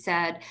cook who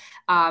said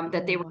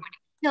that they were going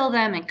to kill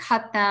them and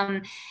cut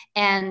them.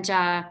 And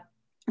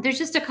there's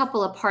just a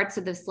couple of parts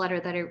of this letter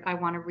that I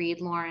want to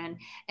read, Lauren.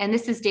 And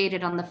this is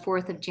dated on the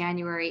 4th of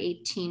January,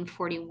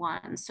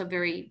 1841. So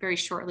very, very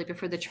shortly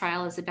before the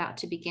trial is about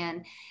to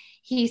begin.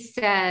 He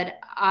said,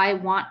 I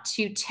want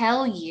to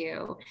tell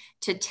you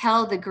to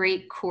tell the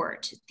great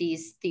court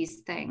these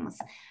things.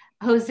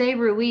 Jose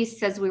Ruiz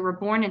says we were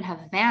born in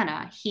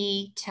Havana.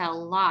 He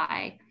tell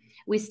lie.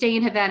 We stay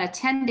in Havana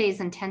 10 days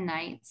and 10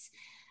 nights.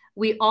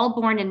 We all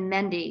born in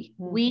Mendi.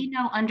 We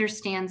no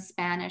understand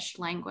Spanish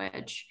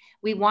language.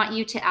 We want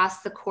you to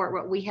ask the court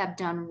what we have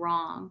done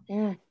wrong.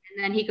 And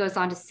then he goes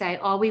on to say,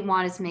 all we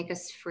want is make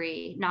us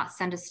free, not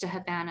send us to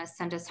Havana,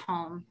 send us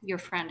home. Your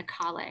friend,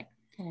 Kale.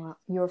 Wow.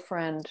 Your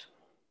friend.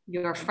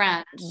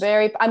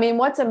 I mean,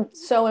 what's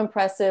so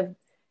impressive,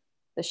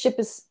 the ship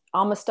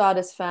Amistad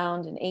is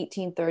found in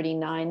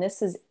 1839.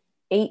 This is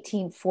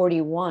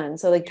 1841.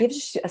 So that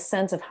gives you a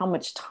sense of how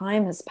much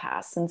time has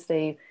passed since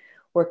they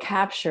were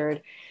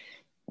captured.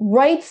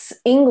 Writes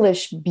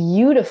English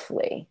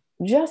beautifully.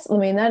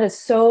 That is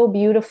so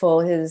beautiful,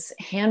 his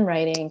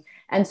handwriting,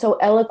 and so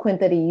eloquent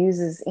that he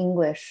uses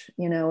English.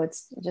 You know,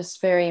 it's just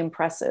very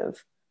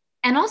impressive.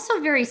 And also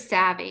very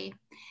savvy.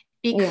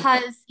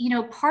 Because, you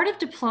know, part of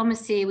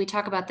diplomacy, we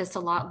talk about this a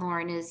lot,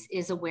 Lauren,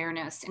 is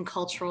awareness and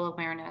cultural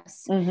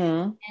awareness.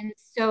 And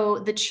so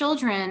the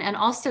children and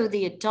also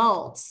the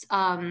adults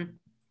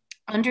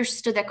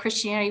understood that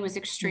Christianity was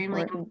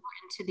extremely important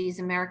to these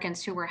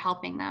Americans who were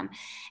helping them.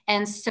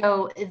 And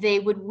so they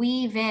would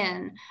weave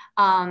in,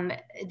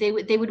 they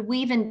would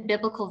weave in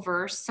biblical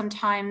verse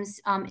sometimes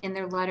in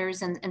their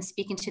letters and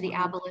speaking to the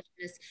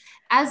abolitionists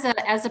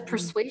as a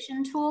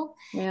persuasion tool,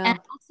 and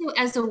also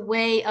as a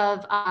way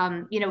of,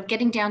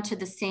 getting down to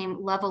the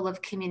same level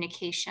of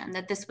communication,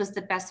 that this was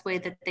the best way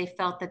that they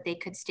felt that they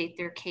could state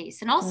their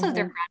case, and also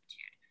their gratitude.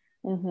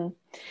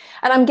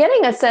 And I'm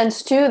getting a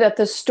sense too that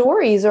the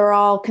stories are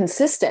all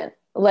consistent.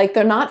 Like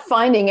they're not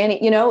finding any,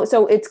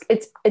 so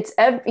it's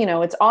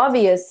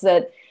obvious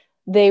that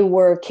they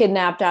were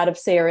kidnapped out of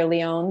Sierra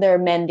Leone. They're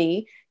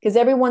Mendi, because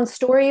everyone's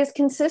story is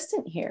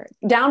consistent here,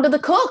 down to the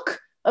cook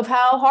of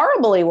how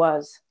horrible he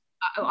was.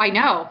 I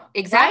know,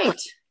 exactly.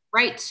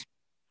 Right.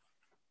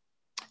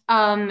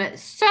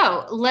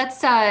 So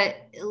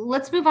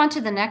let's move on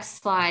to the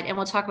next slide, and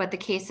we'll talk about the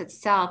case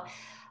itself.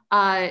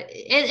 And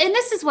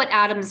this is what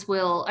Adams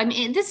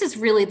this is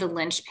really the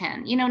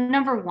linchpin.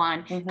 Number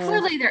one,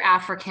 clearly they're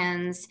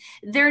Africans.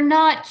 They're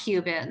not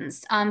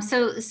Cubans.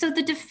 So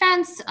the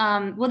defense,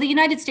 the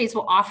United States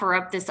will offer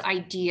up this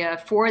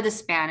idea for the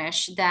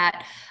Spanish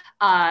that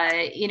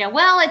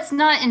well, it's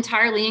not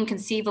entirely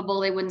inconceivable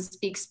they wouldn't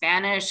speak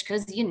Spanish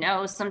because,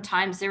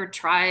 sometimes there are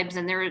tribes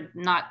and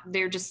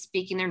they're just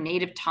speaking their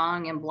native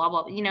tongue and blah,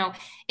 blah, blah.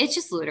 It's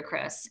just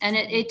ludicrous and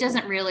it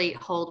doesn't really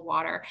hold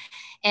water.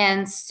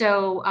 And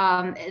so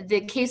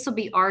the case will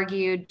be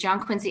argued. John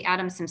Quincy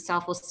Adams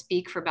himself will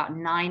speak for about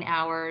 9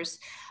 hours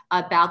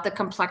about the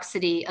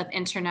complexity of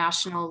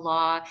international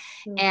law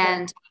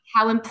and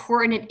how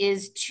important it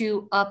is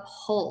to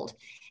uphold.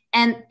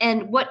 And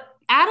what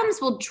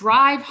Adams will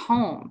drive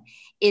home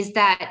is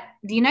that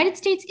the United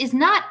States is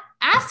not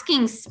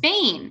asking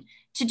Spain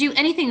to do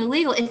anything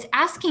illegal. It's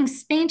asking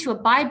Spain to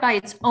abide by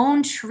its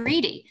own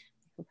treaty.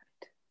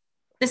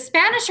 The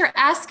Spanish are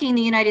asking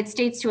the United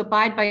States to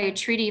abide by a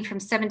treaty from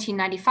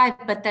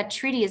 1795, but that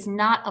treaty is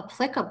not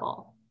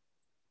applicable.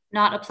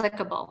 Not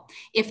applicable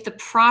if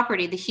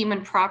the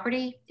human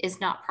property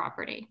is not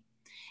property.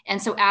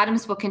 And so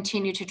Adams will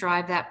continue to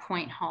drive that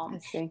point home. I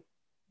see.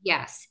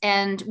 Yes,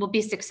 and will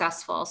be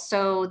successful.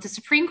 So the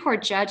Supreme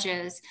Court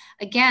judges,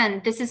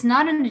 again, this is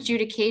not an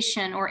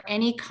adjudication or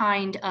any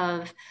kind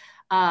of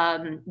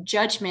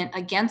judgment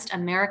against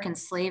American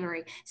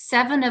slavery.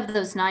 7 of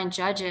those 9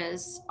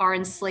 judges are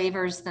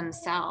enslavers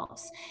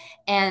themselves.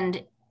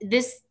 And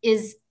this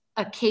is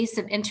a case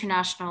of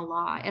international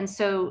law. And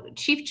so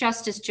Chief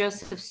Justice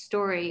Joseph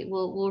Story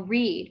will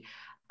read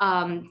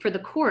for the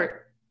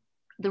court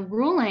the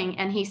ruling,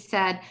 and he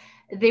said,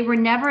 they were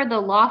never the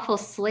lawful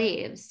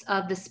slaves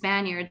of the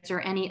Spaniards or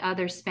any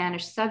other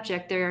Spanish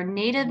subject. They are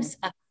natives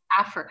of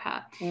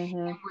Africa.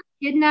 Were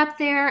kidnapped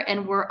there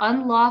and were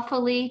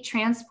unlawfully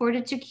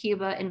transported to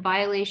Cuba in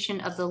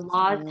violation of the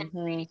laws and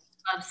treaties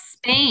of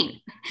Spain,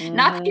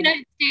 not the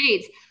United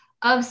States,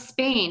 of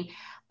Spain.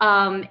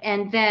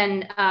 And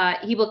then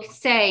he will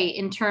say,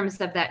 in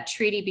terms of that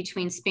treaty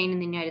between Spain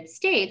and the United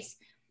States,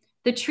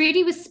 the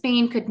treaty with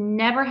Spain could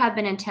never have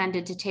been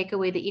intended to take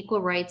away the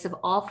equal rights of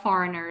all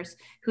foreigners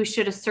who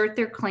should assert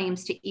their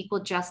claims to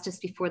equal justice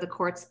before the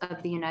courts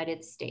of the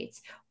United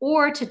States,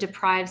 or to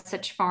deprive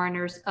such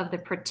foreigners of the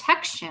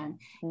protection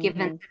given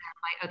to them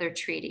by other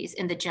treaties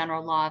in the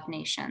general law of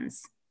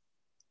nations.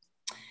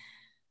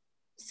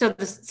 So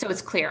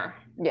it's clear.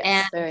 Yes,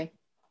 and very.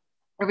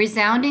 A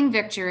resounding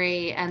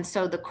victory, and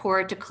so the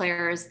court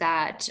declares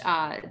that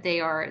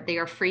they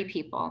are free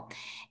people.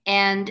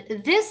 And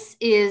this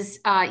is,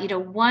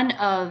 one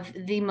of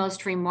the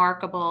most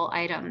remarkable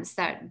items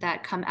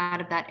that come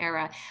out of that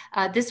era.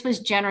 This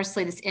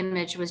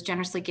image was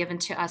generously given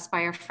to us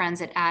by our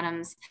friends at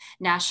Adams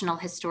National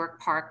Historic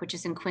Park, which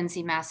is in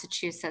Quincy,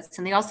 Massachusetts.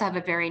 And they also have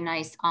a very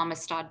nice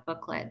Amistad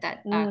booklet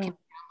that can be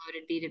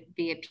downloaded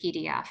via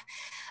PDF.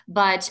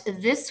 But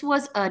this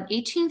was an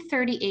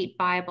 1838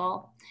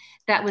 Bible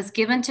that was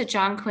given to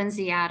John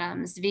Quincy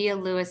Adams via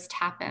Lewis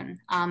Tappan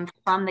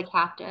from the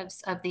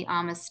captives of the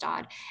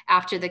Amistad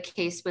after the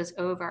case was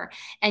over.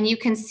 And you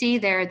can see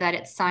there that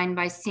it's signed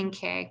by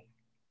Cinque,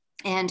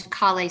 and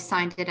Kale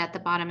signed it at the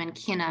bottom, and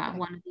Kina,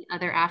 one of the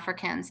other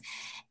Africans.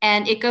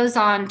 And it goes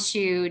on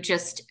to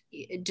just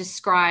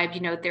describe,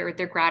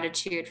 their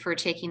gratitude for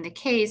taking the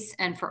case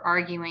and for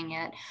arguing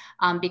it,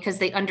 because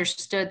they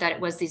understood that it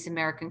was these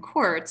American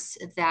courts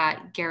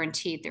that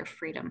guaranteed their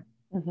freedom.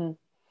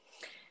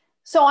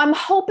 So I'm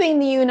hoping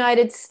the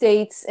United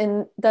States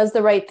does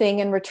the right thing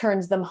and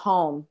returns them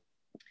home.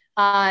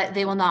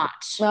 They will not.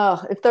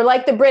 Oh, if they're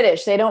like the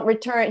British, they didn't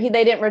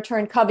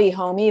return Covey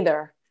home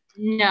either.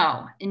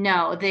 No,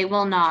 they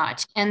will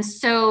not. And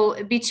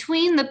so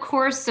between the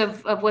course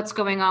of what's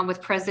going on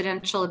with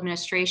presidential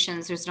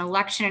administrations, there's an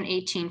election in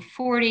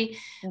 1840.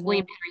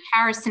 William Henry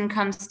Harrison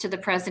comes to the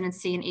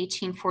presidency in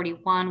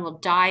 1841, will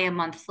die a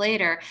month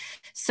later.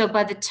 So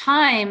by the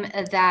time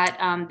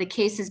that the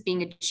case is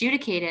being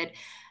adjudicated,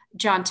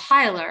 John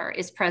Tyler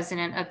is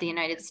president of the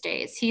United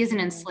States. He is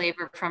an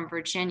enslaver from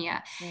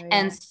Virginia.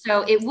 And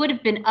so it would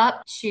have been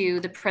up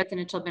to the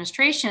presidential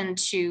administration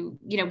to,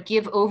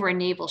 give over a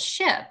naval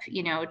ship,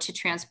 to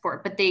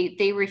transport, but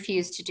they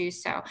refused to do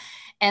so.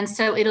 And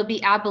so it'll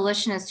be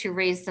abolitionists who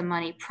raise the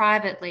money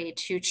privately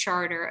to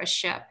charter a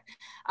ship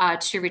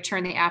to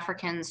return the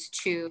Africans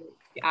to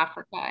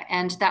Africa.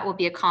 And that will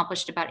be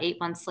accomplished about 8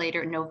 months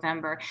later in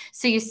November.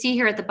 So you see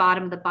here at the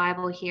bottom of the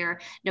Bible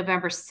here,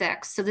 November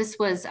 6th. So this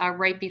was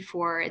right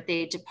before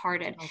they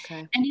departed.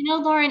 Okay. And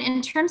Lauren,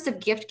 in terms of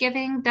gift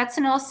giving, that's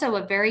also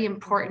a very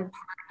important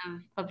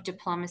part of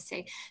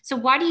diplomacy. So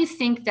why do you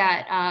think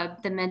that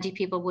the Mendi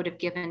people would have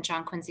given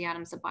John Quincy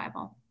Adams a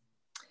Bible?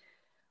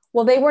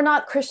 Well, they were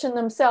not Christian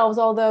themselves,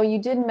 although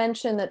you did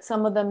mention that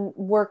some of them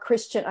were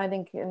Christian. I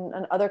think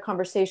in other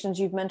conversations,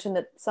 you've mentioned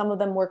that some of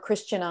them were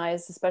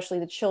Christianized, especially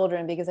the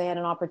children, because they had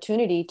an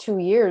opportunity 2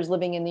 years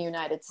living in the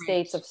United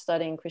States of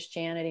studying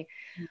Christianity.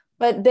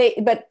 But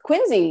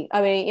Quincy,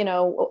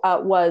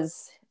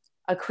 was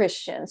a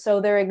Christian. So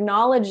they're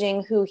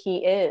acknowledging who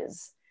he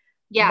is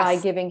by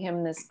giving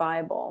him this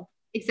Bible.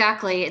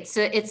 Exactly. It's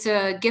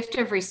a gift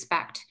of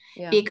respect.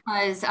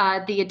 Because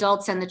the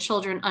adults and the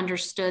children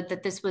understood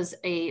that this was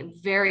a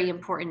very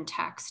important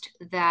text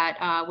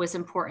that was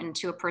important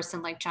to a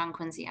person like John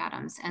Quincy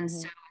Adams. And so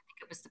I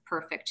think it was the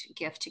perfect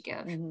gift to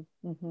give.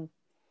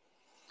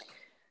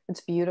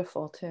 It's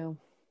beautiful too.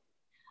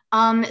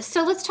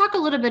 So let's talk a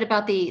little bit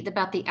about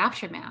the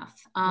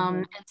aftermath.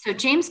 And so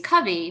James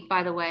Covey,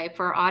 by the way,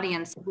 for our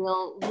audience,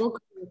 will go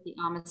with the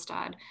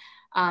Amistad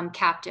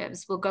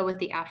captives. We'll go with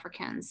the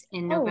Africans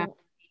in November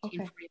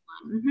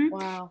 1841.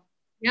 Wow.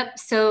 Yep.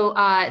 So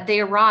they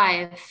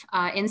arrive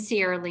in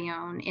Sierra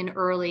Leone in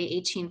early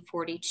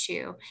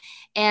 1842.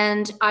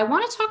 And I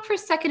want to talk for a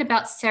second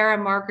about Sarah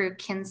Margaret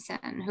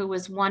Kinson, who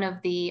was one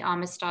of the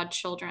Amistad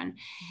children.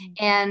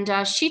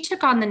 And she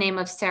took on the name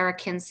of Sarah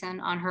Kinson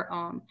on her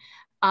own.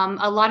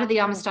 A lot of the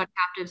Amistad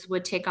captives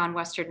would take on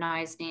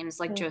westernized names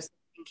like Joseph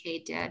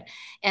Kincaid did.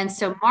 And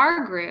so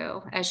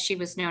Margaret, as she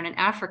was known in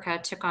Africa,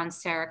 took on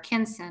Sarah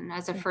Kinson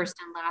as a first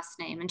and last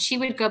name. And she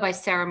would go by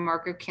Sarah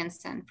Margaret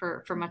Kinson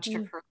for much of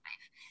her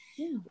life.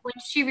 When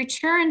she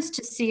returns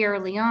to Sierra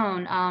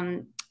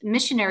Leone,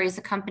 missionaries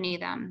accompany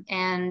them.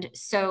 And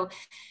so,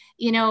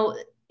 you know,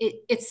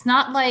 it's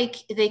not like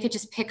they could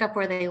just pick up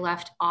where they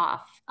left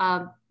off.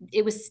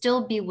 It was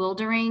still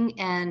bewildering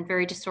and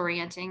very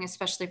disorienting,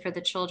 especially for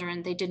the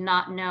children. They did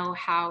not know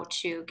how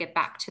to get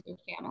back to their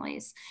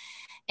families.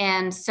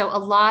 And so a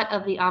lot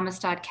of the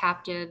Amistad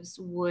captives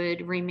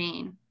would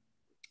remain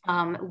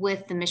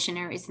with the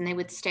missionaries, and they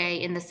would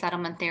stay in the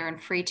settlement there in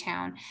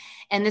Freetown.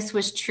 And this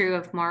was true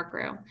of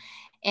Margaret.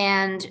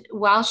 And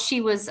while she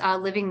was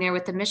living there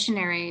with the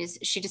missionaries,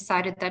 she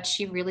decided that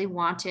she really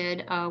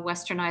wanted a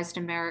westernized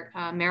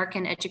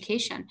American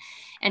education.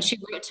 And she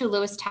wrote to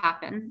Lewis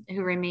Tappan,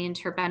 who remained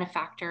her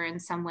benefactor in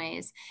some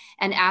ways,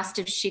 and asked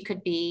if she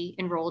could be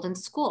enrolled in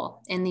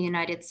school in the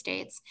United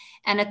States.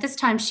 And at this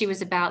time, she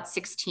was about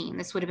 16.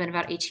 This would have been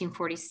about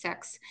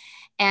 1846.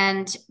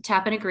 And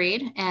Tappan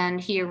agreed, and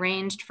he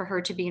arranged for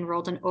her to be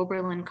enrolled in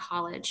Oberlin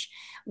College,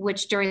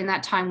 which during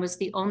that time was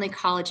the only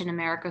college in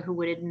America who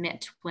would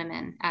admit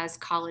women as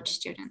college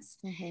students.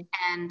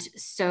 And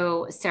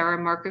so Sarah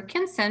Margaret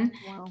Kinson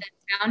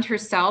found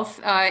herself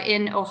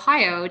in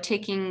Ohio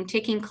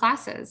taking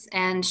classes,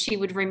 and she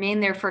would remain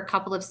there for a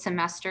couple of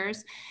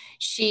semesters.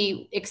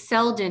 She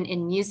excelled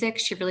in music.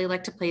 She really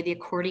liked to play the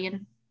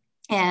accordion,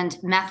 and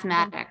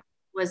mathematics.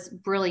 Was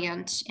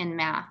brilliant in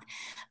math,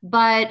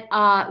 but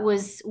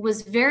was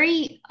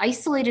very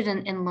isolated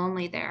and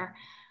lonely there.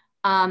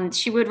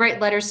 She would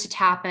write letters to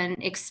Tappan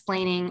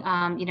explaining,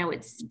 you know,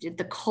 it's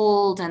the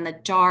cold and the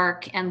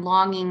dark and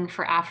longing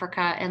for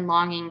Africa and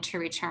longing to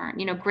return,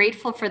 you know,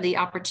 grateful for the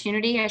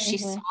opportunity as she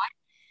saw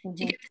it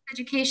to get this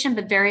education,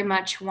 but very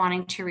much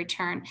wanting to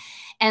return.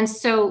 And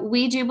so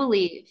we do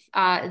believe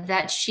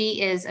that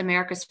she is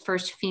America's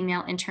first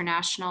female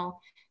international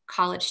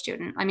college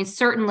student. I mean,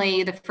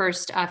 certainly the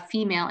first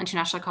female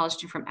international college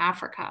student from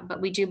Africa, but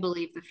we do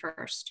believe the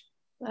first.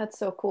 That's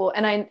so cool.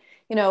 And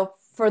you know,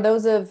 for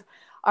those of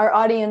our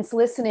audience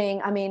listening,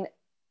 I mean,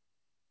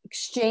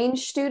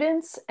 exchange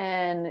students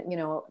and, you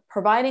know,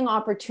 providing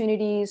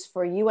opportunities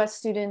for US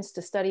students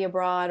to study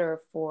abroad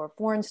or for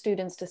foreign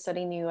students to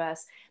study in the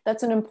US,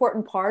 that's an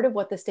important part of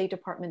what the State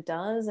Department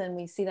does. And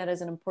we see that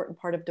as an important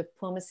part of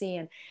diplomacy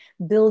and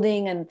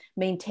building and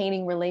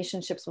maintaining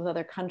relationships with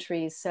other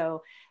countries.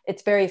 So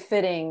it's very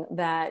fitting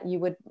that you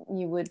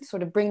would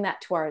sort of bring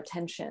that to our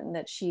attention,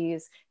 that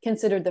she's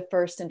considered the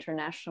first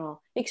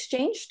international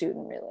exchange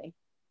student, really.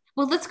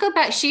 Well, let's go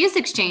back. She is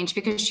exchanged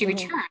because she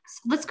returns.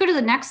 Let's go to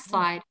the next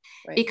slide,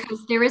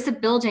 because there is a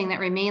building that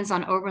remains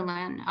on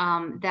Oberlin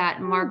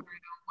that Margaret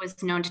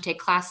was known to take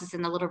classes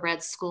in, the Little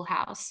Red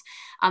Schoolhouse.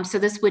 So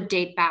this would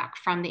date back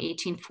from the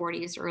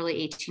 1840s,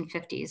 early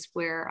 1850s,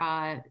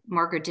 where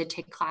Margaret did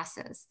take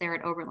classes there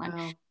at Oberlin.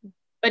 Wow.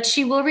 But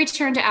she will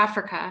return to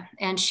Africa,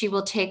 and she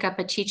will take up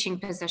a teaching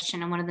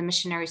position in one of the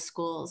missionary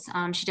schools.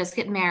 She does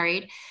get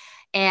married.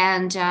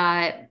 And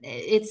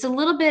it's a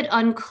little bit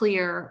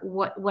unclear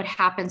what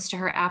happens to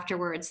her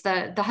afterwards.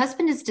 The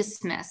husband is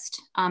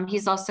dismissed.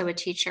 He's also a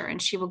teacher,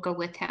 and she will go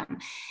with him.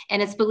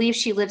 And it's believed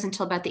she lives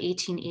until about the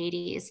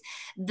 1880s.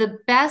 The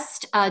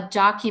best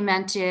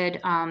documented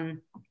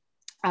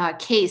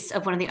case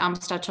of one of the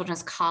Amistad children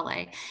is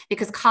Kale,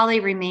 because Kale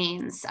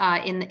remains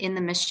in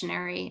the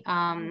missionary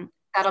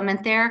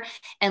settlement there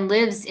and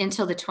lives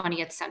until the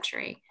 20th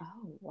century.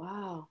 Oh,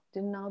 wow.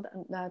 Didn't know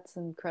that. That's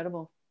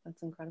incredible.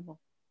 That's incredible.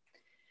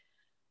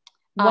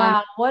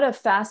 Wow, what a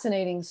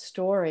fascinating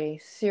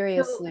story.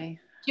 Seriously.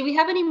 So, do we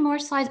have any more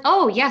slides?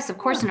 Oh, yes, of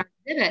course, in our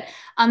exhibit.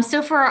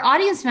 So for our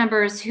audience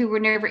members who were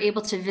never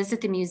able to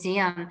visit the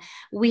museum,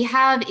 we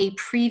have a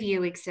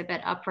preview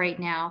exhibit up right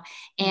now.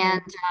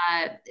 And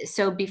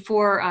so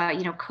before,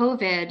 you know,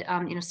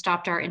 COVID, you know,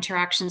 stopped our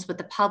interactions with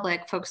the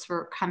public, folks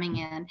were coming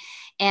in.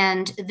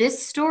 And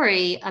this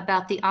story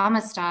about the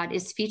Amistad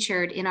is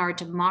featured in our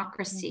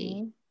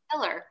democracy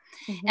pillar.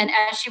 And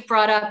as you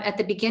brought up at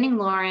the beginning,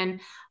 Lauren,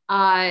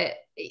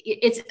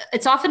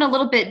 it's often a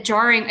little bit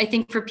jarring, I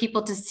think, for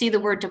people to see the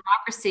word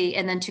democracy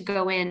and then to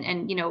go in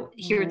and, you know,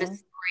 hear the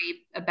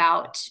story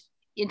about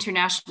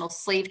international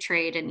slave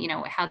trade and, you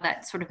know, how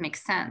that sort of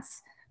makes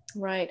sense.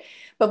 Right.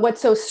 But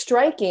what's so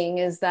striking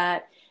is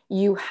that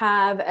you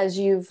have, as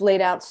you've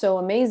laid out so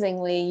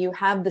amazingly, you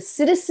have the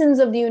citizens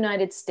of the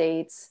United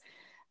States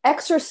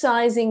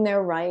exercising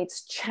their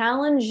rights,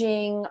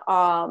 challenging,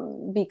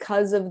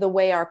 because of the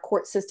way our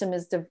court system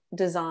is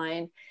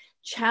designed,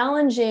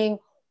 challenging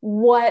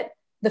what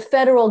the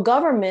federal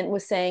government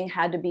was saying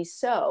had to be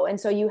so. And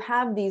so you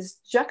have these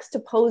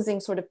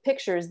juxtaposing sort of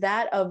pictures,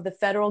 that of the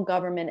federal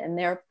government and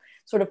their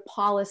sort of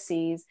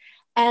policies,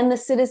 and the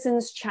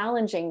citizens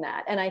challenging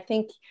that. And I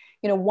think,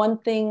 you know, one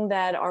thing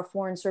that our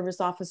foreign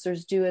service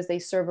officers do as they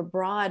serve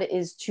abroad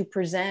is to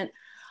present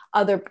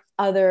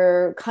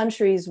other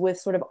countries with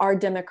sort of our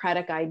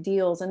democratic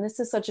ideals. And this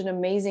is such an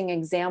amazing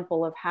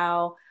example of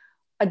how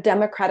a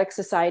democratic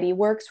society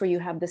works, where you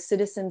have the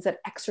citizens that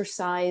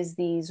exercise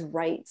these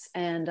rights.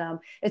 And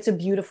it's a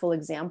beautiful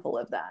example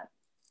of that.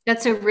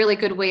 That's a really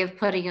good way of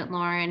putting it,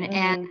 Lauren. Mm-hmm.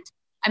 And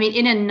I mean,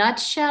 in a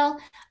nutshell,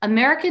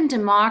 American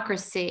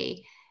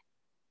democracy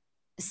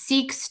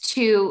seeks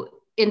to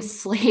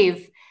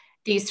enslave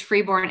these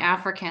freeborn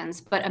Africans,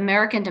 but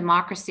American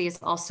democracy is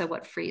also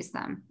what frees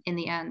them in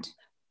the end.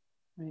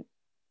 Right.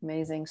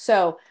 Amazing.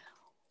 So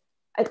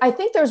I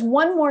think there's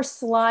one more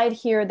slide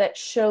here that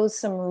shows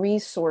some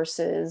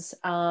resources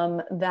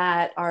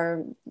that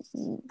our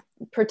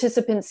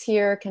participants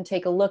here can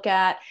take a look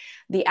at.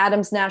 The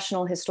Adams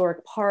National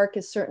Historic Park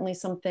is certainly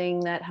something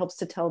that helps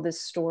to tell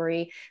this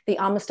story. The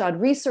Amistad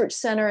Research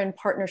Center, in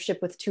partnership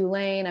with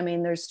Tulane. I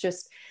mean, there's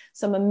just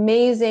some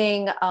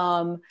amazing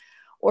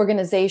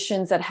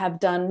organizations that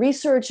have done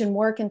research and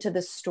work into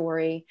this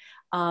story.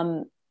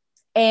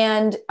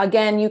 And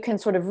again, you can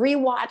sort of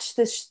rewatch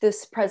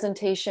this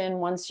presentation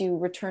once you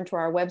return to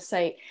our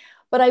website.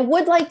 But I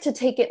would like to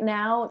take it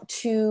now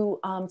to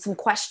some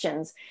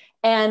questions.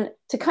 And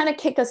to kind of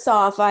kick us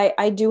off,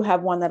 I do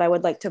have one that I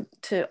would like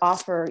to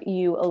offer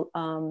you,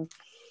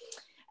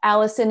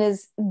 Alison,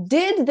 is,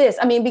 did this,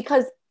 I mean,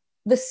 because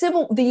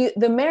the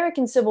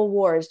American Civil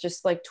War is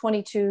just like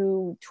 20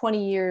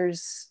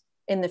 years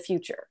in the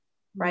future,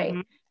 right?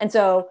 Mm-hmm. And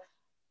so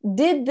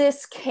did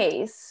this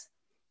case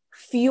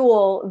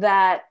fuel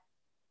that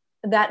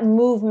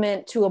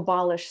movement to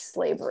abolish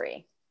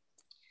slavery?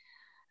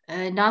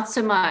 Not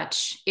so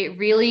much. It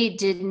really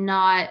did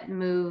not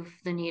move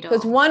the needle.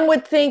 Because one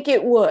would think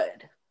it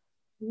would.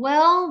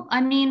 Well,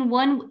 I mean,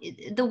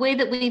 the way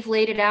that we've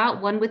laid it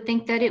out, one would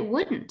think that it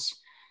wouldn't.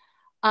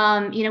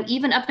 You know,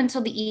 even up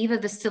until the eve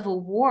of the Civil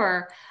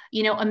War,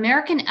 you know,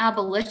 American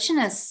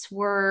abolitionists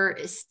were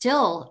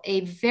still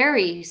a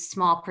very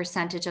small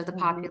percentage of the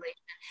population.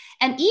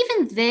 And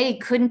even they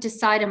couldn't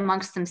decide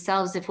amongst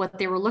themselves if what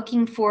they were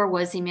looking for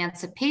was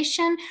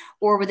emancipation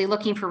or were they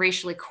looking for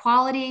racial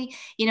equality.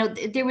 You know,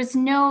 there was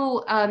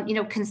no, you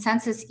know,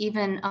 consensus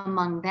even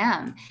among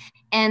them.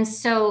 And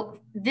so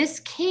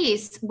this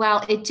case,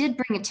 while it did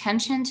bring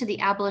attention to the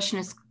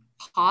abolitionist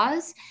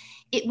cause,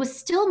 it was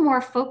still more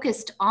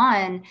focused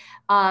on,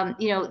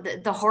 you know,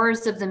 the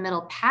horrors of the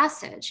Middle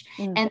Passage.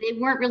 And they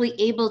weren't really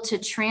able to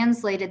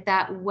translate it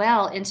that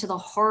well into the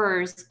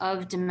horrors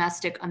of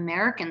domestic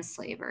American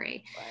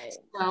slavery. Right.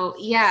 So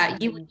yeah,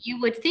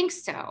 you would think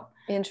so.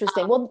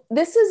 Interesting. Well,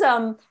 this is,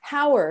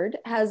 Howard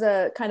has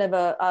a kind of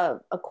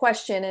a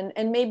question,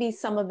 and maybe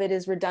some of it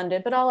is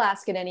redundant, but I'll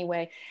ask it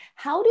anyway.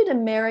 How did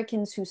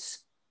Americans who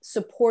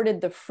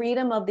supported the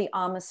freedom of the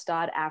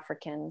Amistad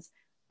Africans,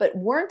 but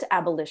weren't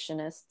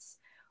abolitionists,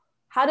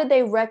 how did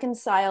they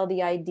reconcile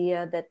the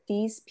idea that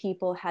these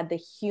people had the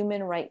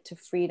human right to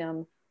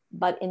freedom,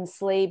 but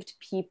enslaved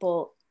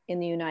people in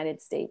the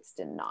United States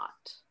did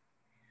not?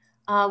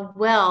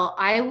 Well,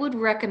 I would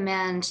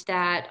recommend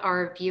that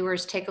our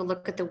viewers take a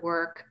look at the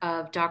work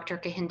of Dr.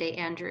 Kehinde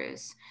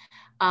Andrews,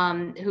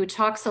 who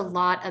talks a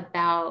lot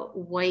about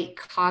white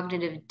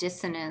cognitive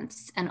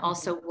dissonance and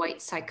also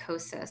white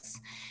psychosis,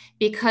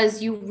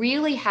 because you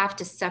really have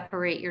to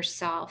separate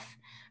yourself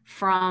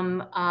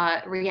from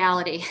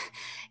reality,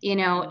 you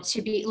know,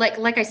 to be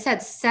like I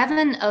said,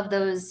 7 of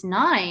those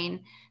 9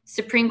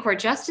 Supreme Court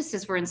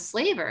justices were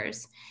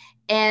enslavers.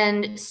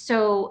 And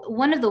so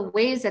one of the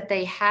ways that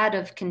they had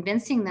of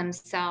convincing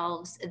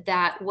themselves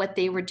that what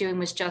they were doing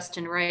was just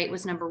and right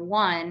was, number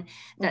one,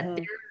 that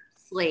their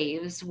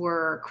slaves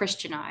were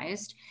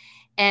Christianized,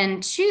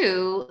 and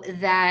 2,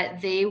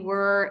 that they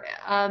were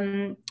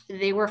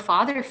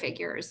father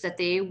figures, that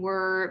they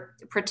were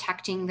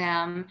protecting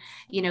them,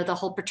 you know, the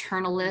whole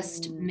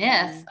paternalist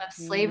myth of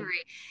slavery.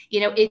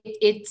 You know,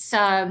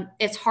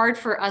 it's hard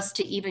for us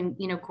to even,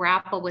 you know,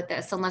 grapple with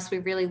this unless we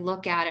really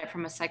look at it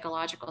from a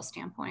psychological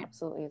standpoint.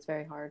 Absolutely, it's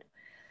very hard.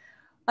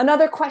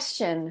 Another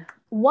question: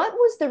 what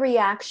was the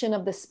reaction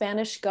of the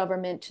Spanish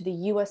government to the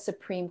U.S.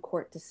 Supreme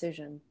Court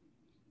decision?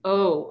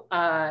 Oh,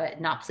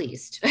 not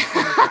pleased. Yeah,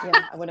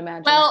 I would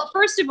imagine. Well,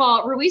 first of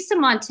all, Ruiz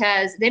and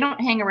Montez, they don't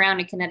hang around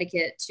in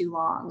Connecticut too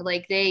long.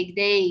 Like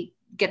they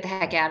get the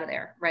heck out of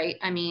there, right?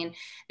 I mean,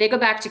 they go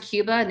back to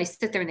Cuba and they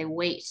sit there and they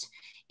wait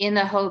in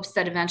the hopes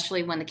that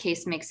eventually when the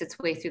case makes its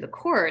way through the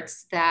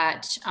courts,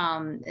 that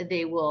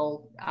they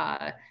will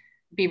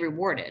be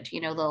rewarded.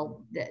 You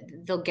know,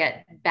 they'll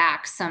get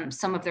back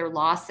some of their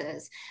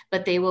losses,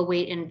 but they will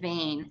wait in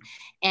vain.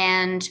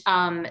 And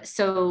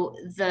so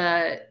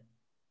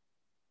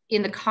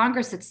in the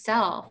Congress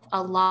itself,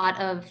 a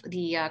lot of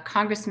the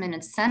congressmen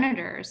and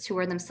senators who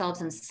are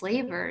themselves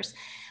enslavers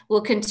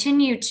will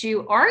continue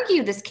to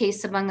argue this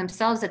case among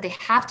themselves that they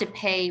have to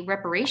pay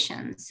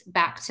reparations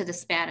back to the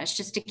Spanish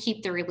just to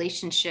keep the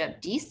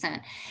relationship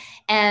decent.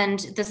 And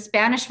the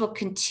Spanish will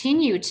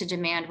continue to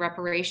demand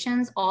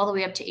reparations all the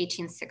way up to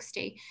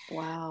 1860.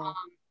 Wow.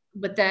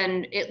 But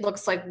then it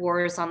looks like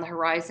war is on the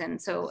horizon.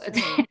 So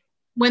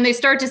when they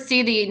start to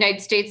see the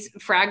United States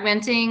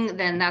fragmenting,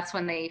 then that's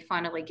when they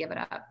finally give it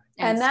up.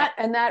 And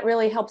that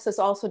really helps us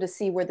also to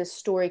see where this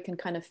story can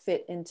kind of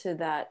fit into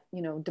that,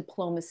 you know,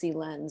 diplomacy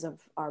lens of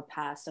our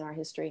past and our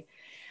history.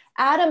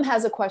 Adam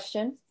has a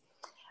question.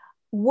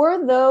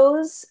 Were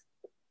those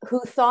who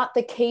thought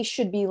the case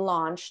should be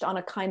launched on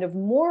a kind of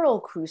moral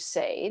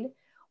crusade,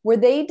 were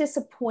they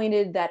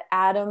disappointed that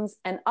Adams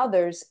and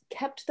others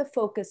kept the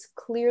focus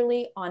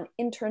clearly on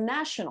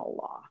international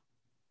law?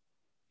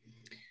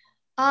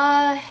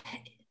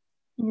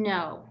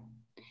 No,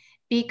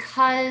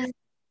 because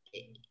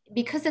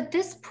at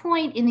this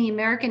point in the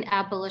American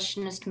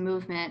abolitionist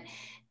movement,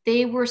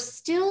 they were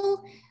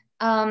still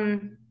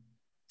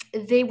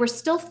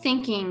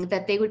thinking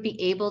that they would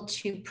be able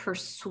to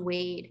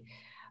persuade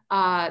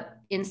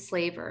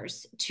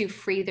enslavers to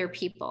free their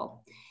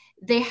people.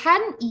 They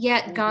hadn't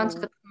yet gone to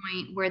the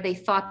point where they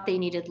thought they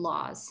needed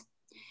laws.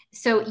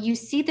 So you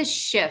see the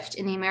shift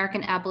in the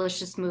American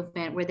abolitionist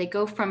movement where they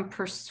go from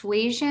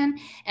persuasion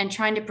and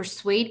trying to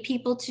persuade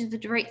people to do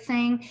the right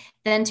thing,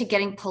 then to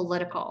getting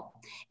political.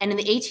 And in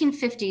the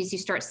 1850s, you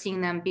start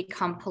seeing them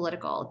become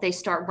political. They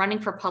start running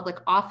for public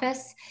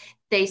office.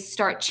 They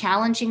start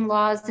challenging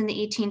laws in the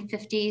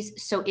 1850s.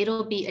 So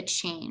it'll be a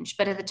change.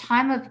 But at the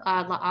time of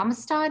La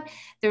Amistad,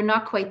 they're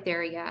not quite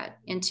there yet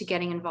into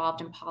getting involved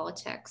in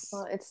politics.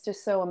 Well, it's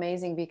just so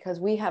amazing because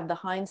we have the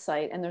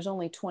hindsight and there's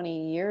only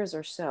 20 years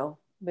or so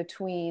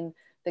between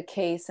the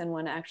case and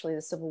when actually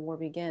the Civil War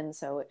begins.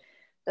 So it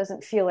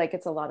doesn't feel like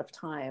it's a lot of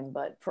time,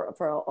 but for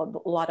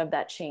a lot of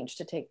that change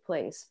to take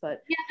place.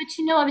 But yeah, but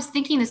you know, I was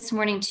thinking this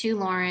morning too,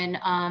 Lauren,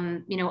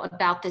 you know,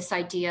 about this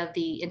idea of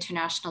the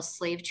international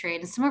slave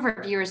trade. And some of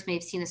our viewers may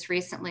have seen this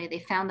recently. They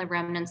found the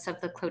remnants of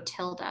the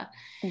Clotilda,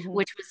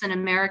 which was an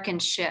American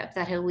ship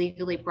that had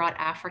illegally brought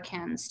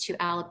Africans to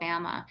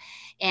Alabama.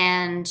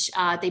 And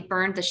they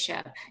burned the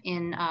ship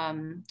in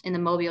the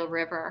Mobile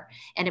River.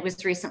 And it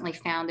was recently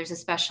found. There's a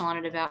special on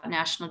it about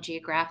National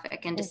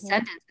Geographic, and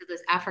descendants of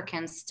those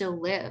Africans still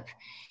live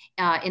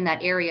in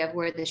that area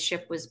where the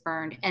ship was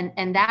burned.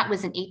 And that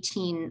was in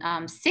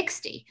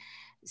 1860.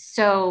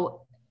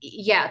 So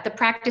yeah, the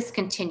practice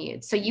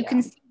continued. So you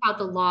can see how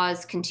the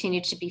laws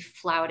continue to be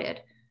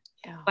flouted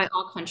by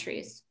all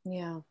countries.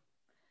 Yeah.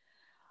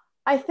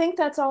 I think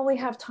that's all we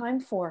have time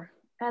for.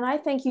 And I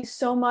thank you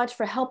so much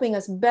for helping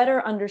us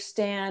better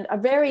understand a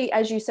very,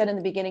 as you said in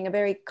the beginning, a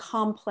very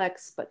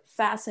complex but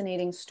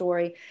fascinating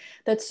story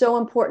that's so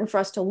important for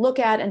us to look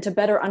at and to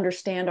better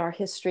understand our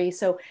history.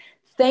 So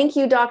thank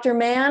you, Dr.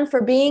 Mann,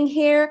 for being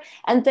here.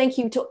 And thank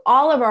you to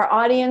all of our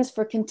audience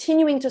for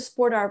continuing to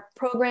support our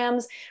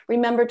programs.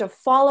 Remember to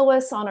follow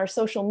us on our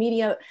social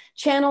media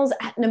channels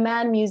at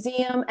Mann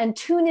Museum and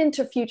tune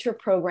into future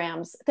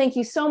programs. Thank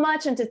you so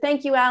much. And to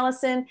thank you,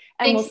 Alison.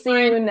 And we'll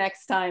see you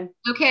next time.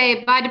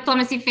 Okay. Bye,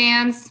 Diplomacy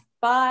fans.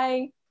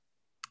 Bye.